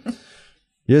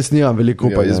 Jaz nimam veliko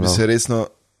Ja, upanja.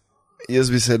 jaz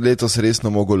bi se letos resno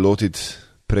mogel lotiti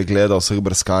pregleda vseh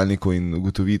brskalnikov in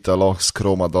ugotoviti, da lahko s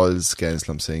Chroma dol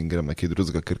skenslem se in grem nekaj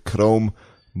drugega, ker Chrome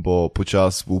bo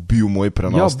počasi ubil moj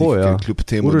prenos. bo, ja. Kljub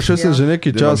temu, Uroš, jaz sem že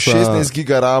nekaj da imam časa... 16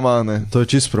 giga rama, ne. To je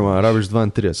čisto premalo, rabiš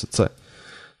 32, saj.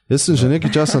 Jaz sem že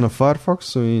nekaj časa na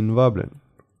Firefoxu in vabljen.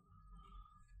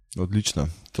 Odlično,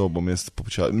 to bom jaz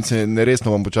počasi. Mislim,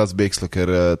 neresno bom počasi bekslo, ker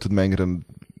tudi meni gre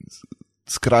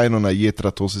skrajno na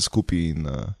jedra to vse skupaj in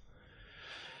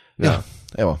ja,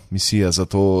 evo, misija za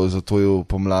to je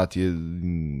pomlad je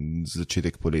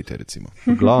začetek poletja, recimo.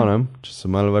 V glavnem, če se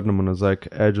malo vrnemo nazaj k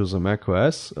Edgeu za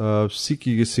macOS, vsi,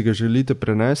 ki si ga želite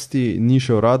prenesti, ni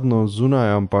še uradno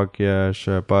zunaj, ampak je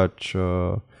še pač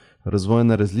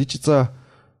razvojna različica.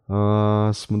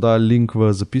 Smo dali link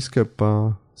v zapiske,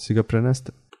 pa si ga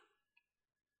preneste.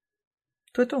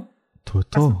 To je to. To je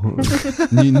to.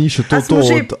 Ni še to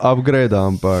od upgrade,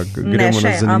 ampak gremo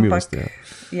na zanimivosti.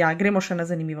 Ja, gremo še na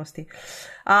zanimivosti.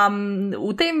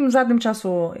 V tem zadnjem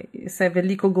času se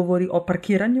veliko govori o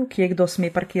parkiranju, kje kdo sme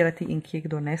parkirati in kje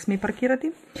kdo ne sme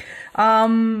parkirati.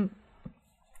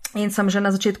 In sem že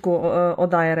na začetku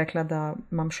oddaje rekla, da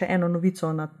imam še eno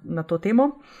novico na to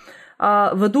temo.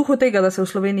 V duhu tega, da se v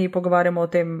Sloveniji pogovarjamo o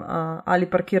tem, ali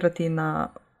parkirati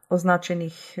na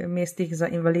označenih mestih za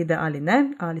invalide ali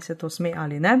ne, ali se to sme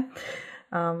ali ne.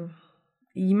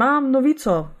 Imam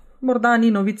novico, morda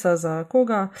ni novica za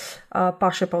koga,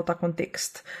 pa še pa v ta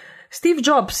kontekst. Steve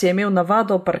Jobs je imel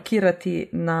navado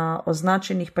parkirati na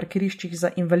označenih parkiriščih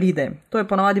za invalide. To je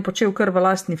ponavadi počel kar v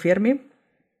lastni firmi.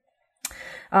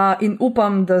 In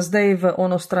upam, da zdaj v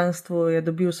onostranstvu je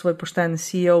dobil svoj pošten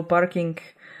CEO parking,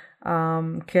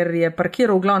 ker je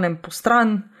parkiral v glavnem po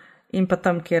stran in pa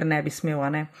tam, kjer ne bi smel.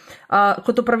 Ne?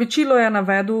 Kot opravičilo je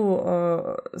navedel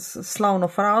slavno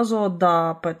frazo, da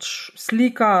pač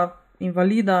slika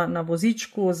invalida na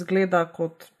vozičku zgleda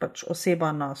kot pač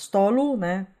oseba na stolu,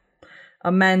 ne? A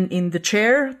man in the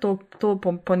chair, to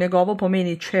po njegovo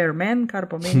pomeni chairman, kar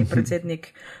pomeni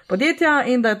predsednik podjetja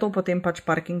in da je to potem pač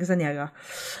parking za njega.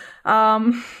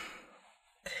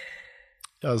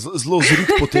 Ja, zelo zrid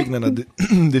potegnjena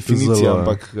definicija, Zelo,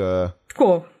 ampak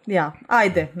Tako, ja,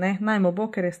 ajde, najmo bo,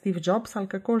 ker je Steve Jobs ali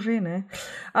kako že, ne.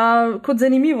 Kot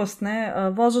zanimivost,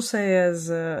 vozil se je z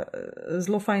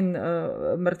zelo fajn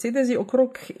Mercedesi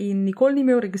okrog in nikoli ni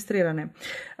imel registrirane.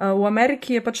 V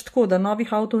Ameriki je pač tako, da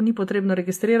novih avtov ni potrebno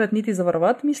registrirati, niti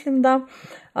zavarovati, mislim, da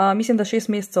 6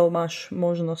 mesecev imaš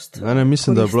možnost.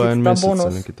 Mislim, da je bilo 1 mesec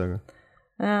ali nekaj tega.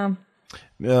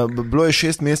 Ja, bilo je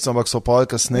 6 mesecev, ampak so pa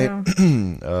kasneje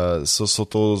so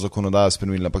to zakonodajo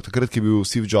spremenili. Ampak takrat, ki je bil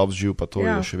Steve Jobs živ, pa to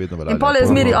je še vedno veljalo. In pa je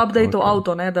zmeri update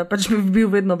avto, da pač bi bil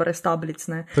vedno brez tablic.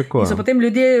 In so potem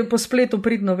ljudje po spletu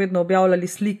pridno vedno objavljali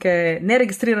slike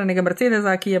neregistriranega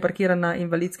Mercedesa, ki je parkiran na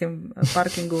invalidskem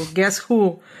parkingu. Guess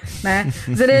who?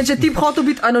 Zdaj, če tip hotel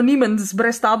biti anonimen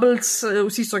brez tablic,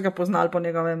 vsi so ga poznali po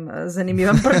njegovem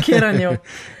zanimivem parkiranju.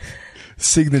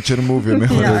 Signature move je imel.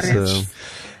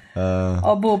 Ja,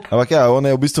 ampak ja, on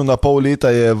je v bistvu na pol leta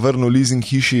je vrnil leasing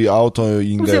hiši avto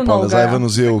in ga je pa nazaj ven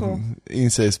vzel in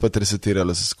se je spet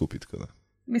resetiralo se skupaj.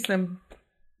 Mislim,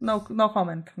 no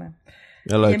comment.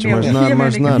 Če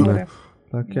imaš znar.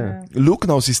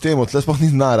 Luknja v sistemu, tle sploh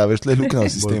ni znara, veš, tle je luknja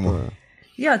v sistemu.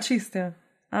 Ja, čist je.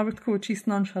 Ampak tako,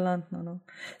 čist nonšalantno. No.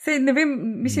 Sej, ne vem,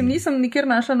 mislim, nisem nikjer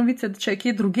našla novice, če je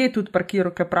kje druge tudi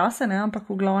parkiral kaj prase,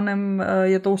 ampak v glavnem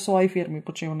je to v svoji firmi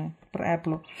počel, pri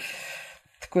Apple.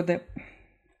 Tako da,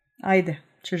 ajde,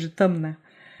 če že temne.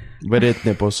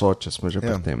 Verjetne posod, če smo že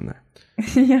pri tem, ne.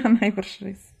 Ja, najbrž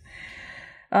res.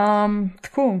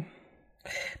 Tako.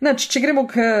 Če gremo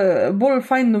k bolj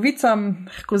fajn novicam,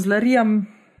 kozlarijam,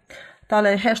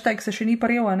 tale hashtag se še ni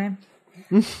parjel, ne?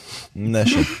 Ne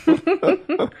še.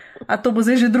 A to bo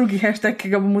zdaj že drugi hashtag, ki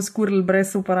ga bomo skurili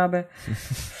brez uporabe.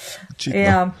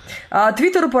 Ja.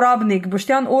 Twitter uporabnik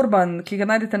Boštjan Orban, ki ga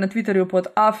najdete na Twitterju pod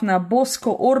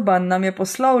 @Bosko Orban, nam je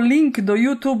poslal link do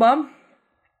YouTubea,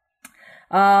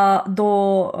 do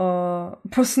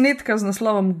posnetka z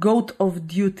naslovom Goat of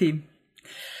Duty.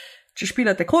 Če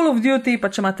špilate Call of Duty, pa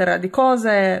če imate radi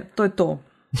koze, to je to.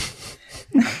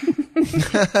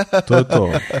 To je to.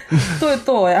 To je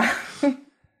to, ja.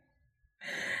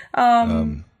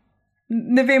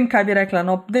 Ne vem, kaj bi rekla,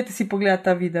 no, dajte si pogledati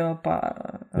ta video. Pa,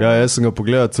 Ja, jaz sem ga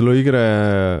pogledal, celo igre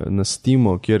na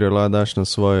Steamu, kjer jo lahko daš na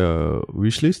svoj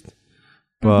wishlist,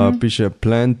 pa piše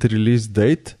planned release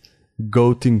date,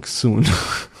 goating soon.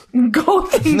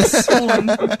 Goating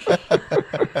soon.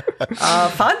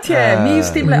 Fantje, mi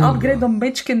s temle upgradeom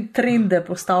mečken trende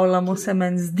postavljamo, se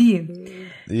meni zdi,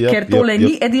 ker tole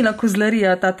ni edina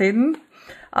kozlarija ta teden.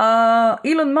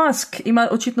 Elon Musk ima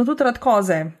očitno tudi rad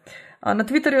koze. Na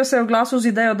Twitterju se je oglasil z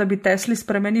idejo, da bi Tesli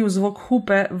spremenil zvok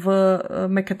hupe v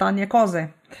meketanje koze.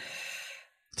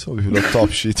 To bi bilo top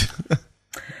shit.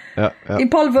 Ja. In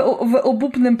pol v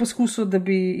obupnem poskusu, da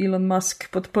bi Elon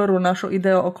Musk podprl našo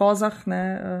idejo o kozah,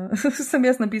 sem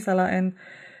jaz napisala en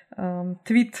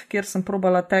tweet, kjer sem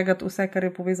probala tagati vse, kar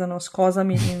je povezano s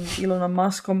kozami in Elonom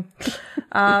Muskom.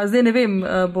 Zdaj ne vem,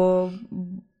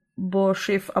 bo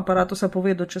šef aparatusa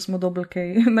povedal, če smo dobili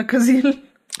kaj nakazili.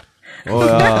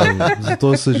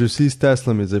 Zato se že vsi s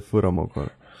Teslami zdaj furamo okoli.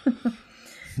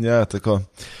 Ja, tako.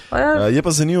 Je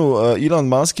pa zanimivo, Elon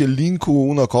Musk je linku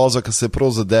uno kozo, ki se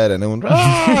prav zadere, ne?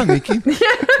 Neki.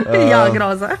 Ja,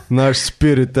 groza. Naš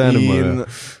spirit animal.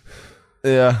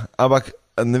 Ja, ampak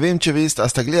ne vem, če veste, a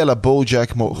sta gledala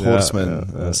BoJack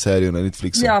Horseman serijo na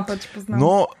Netflixu? Ja, pač poznam.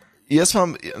 No, jaz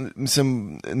vam,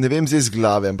 mislim, ne vem zdaj z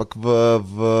glave, ampak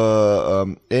v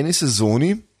eni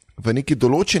sezoni, v neki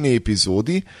določeni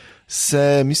epizodi,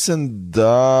 se mislim,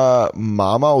 da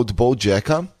mama od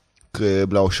BoJacka, ki je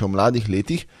bila še v mladih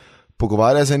letih,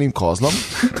 pogovarja z enim kozlom.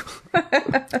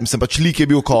 Mislim, pač lik je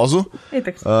bil kozu.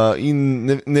 In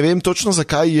ne vem točno,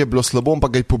 zakaj je bilo slabo,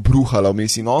 ampak ga je pobruhala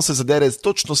vmes. In on se zadere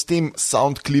točno s tem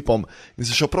soundklipom in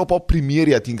se šel prav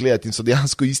primerjati in gledati. In so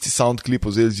dejansko isti soundklip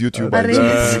vzeli z YouTubea in so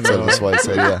napisali v svoje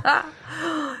serije.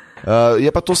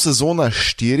 Je pa to sezona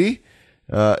 4,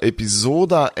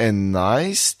 epizoda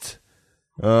 11.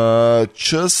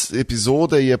 Čas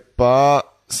epizode je pa,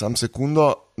 sam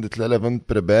sekundo, da tlele ven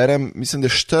preberem, mislim, da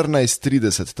je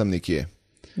 14:30 tam nekje.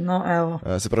 No, evo.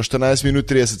 Se pravi 14 minut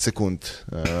 30 sekund.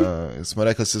 Smo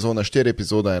rekli sezona 4,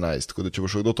 epizoda 11, tako da če bo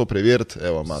šel kdo to preveriti,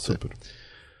 evo, imate. Super.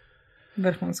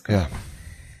 Vrhunsko. Ja.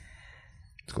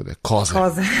 Tako da je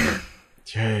koze.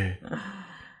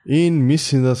 In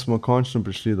mislim, da smo končno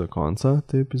prišli do konca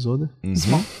te epizode.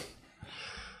 Smo.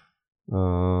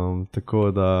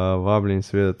 Tako da vabljam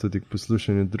seveda tudi k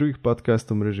poslušanju drugih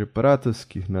podcastov mreže Apparatus,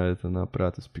 ki jih najdete na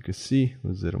apparatus.si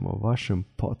oziroma v vašem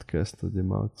podcastu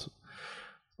odjemalcu.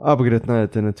 Upgrade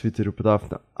najdete na Twitterju pod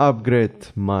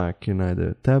 @upgrade, Maja, ki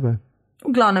najdejo tebe.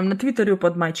 V glavnem na Twitterju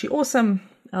pod Majči8,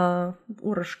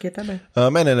 Uroš, kje je tebe?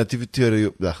 Mene na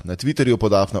Twitterju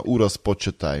pod Afna Uros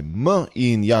početaj M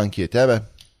in Jan, kje je tebe?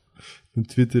 Na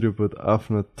Twitterju pod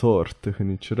Afnator, tega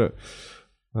nič R.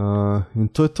 In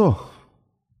to je to.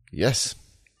 Yes.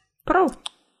 Prav.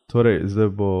 Torej, zdaj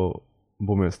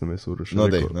bom jaz na mestu Uroš. No,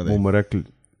 dej. Bomo rekli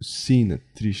vsi na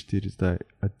 3-4 zdaj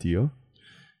adijo.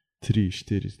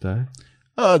 3-4 zdaj.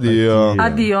 Adijo.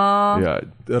 Adijo. Ja,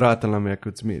 rata nam je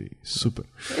kot zmeri. Super.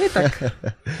 Itak.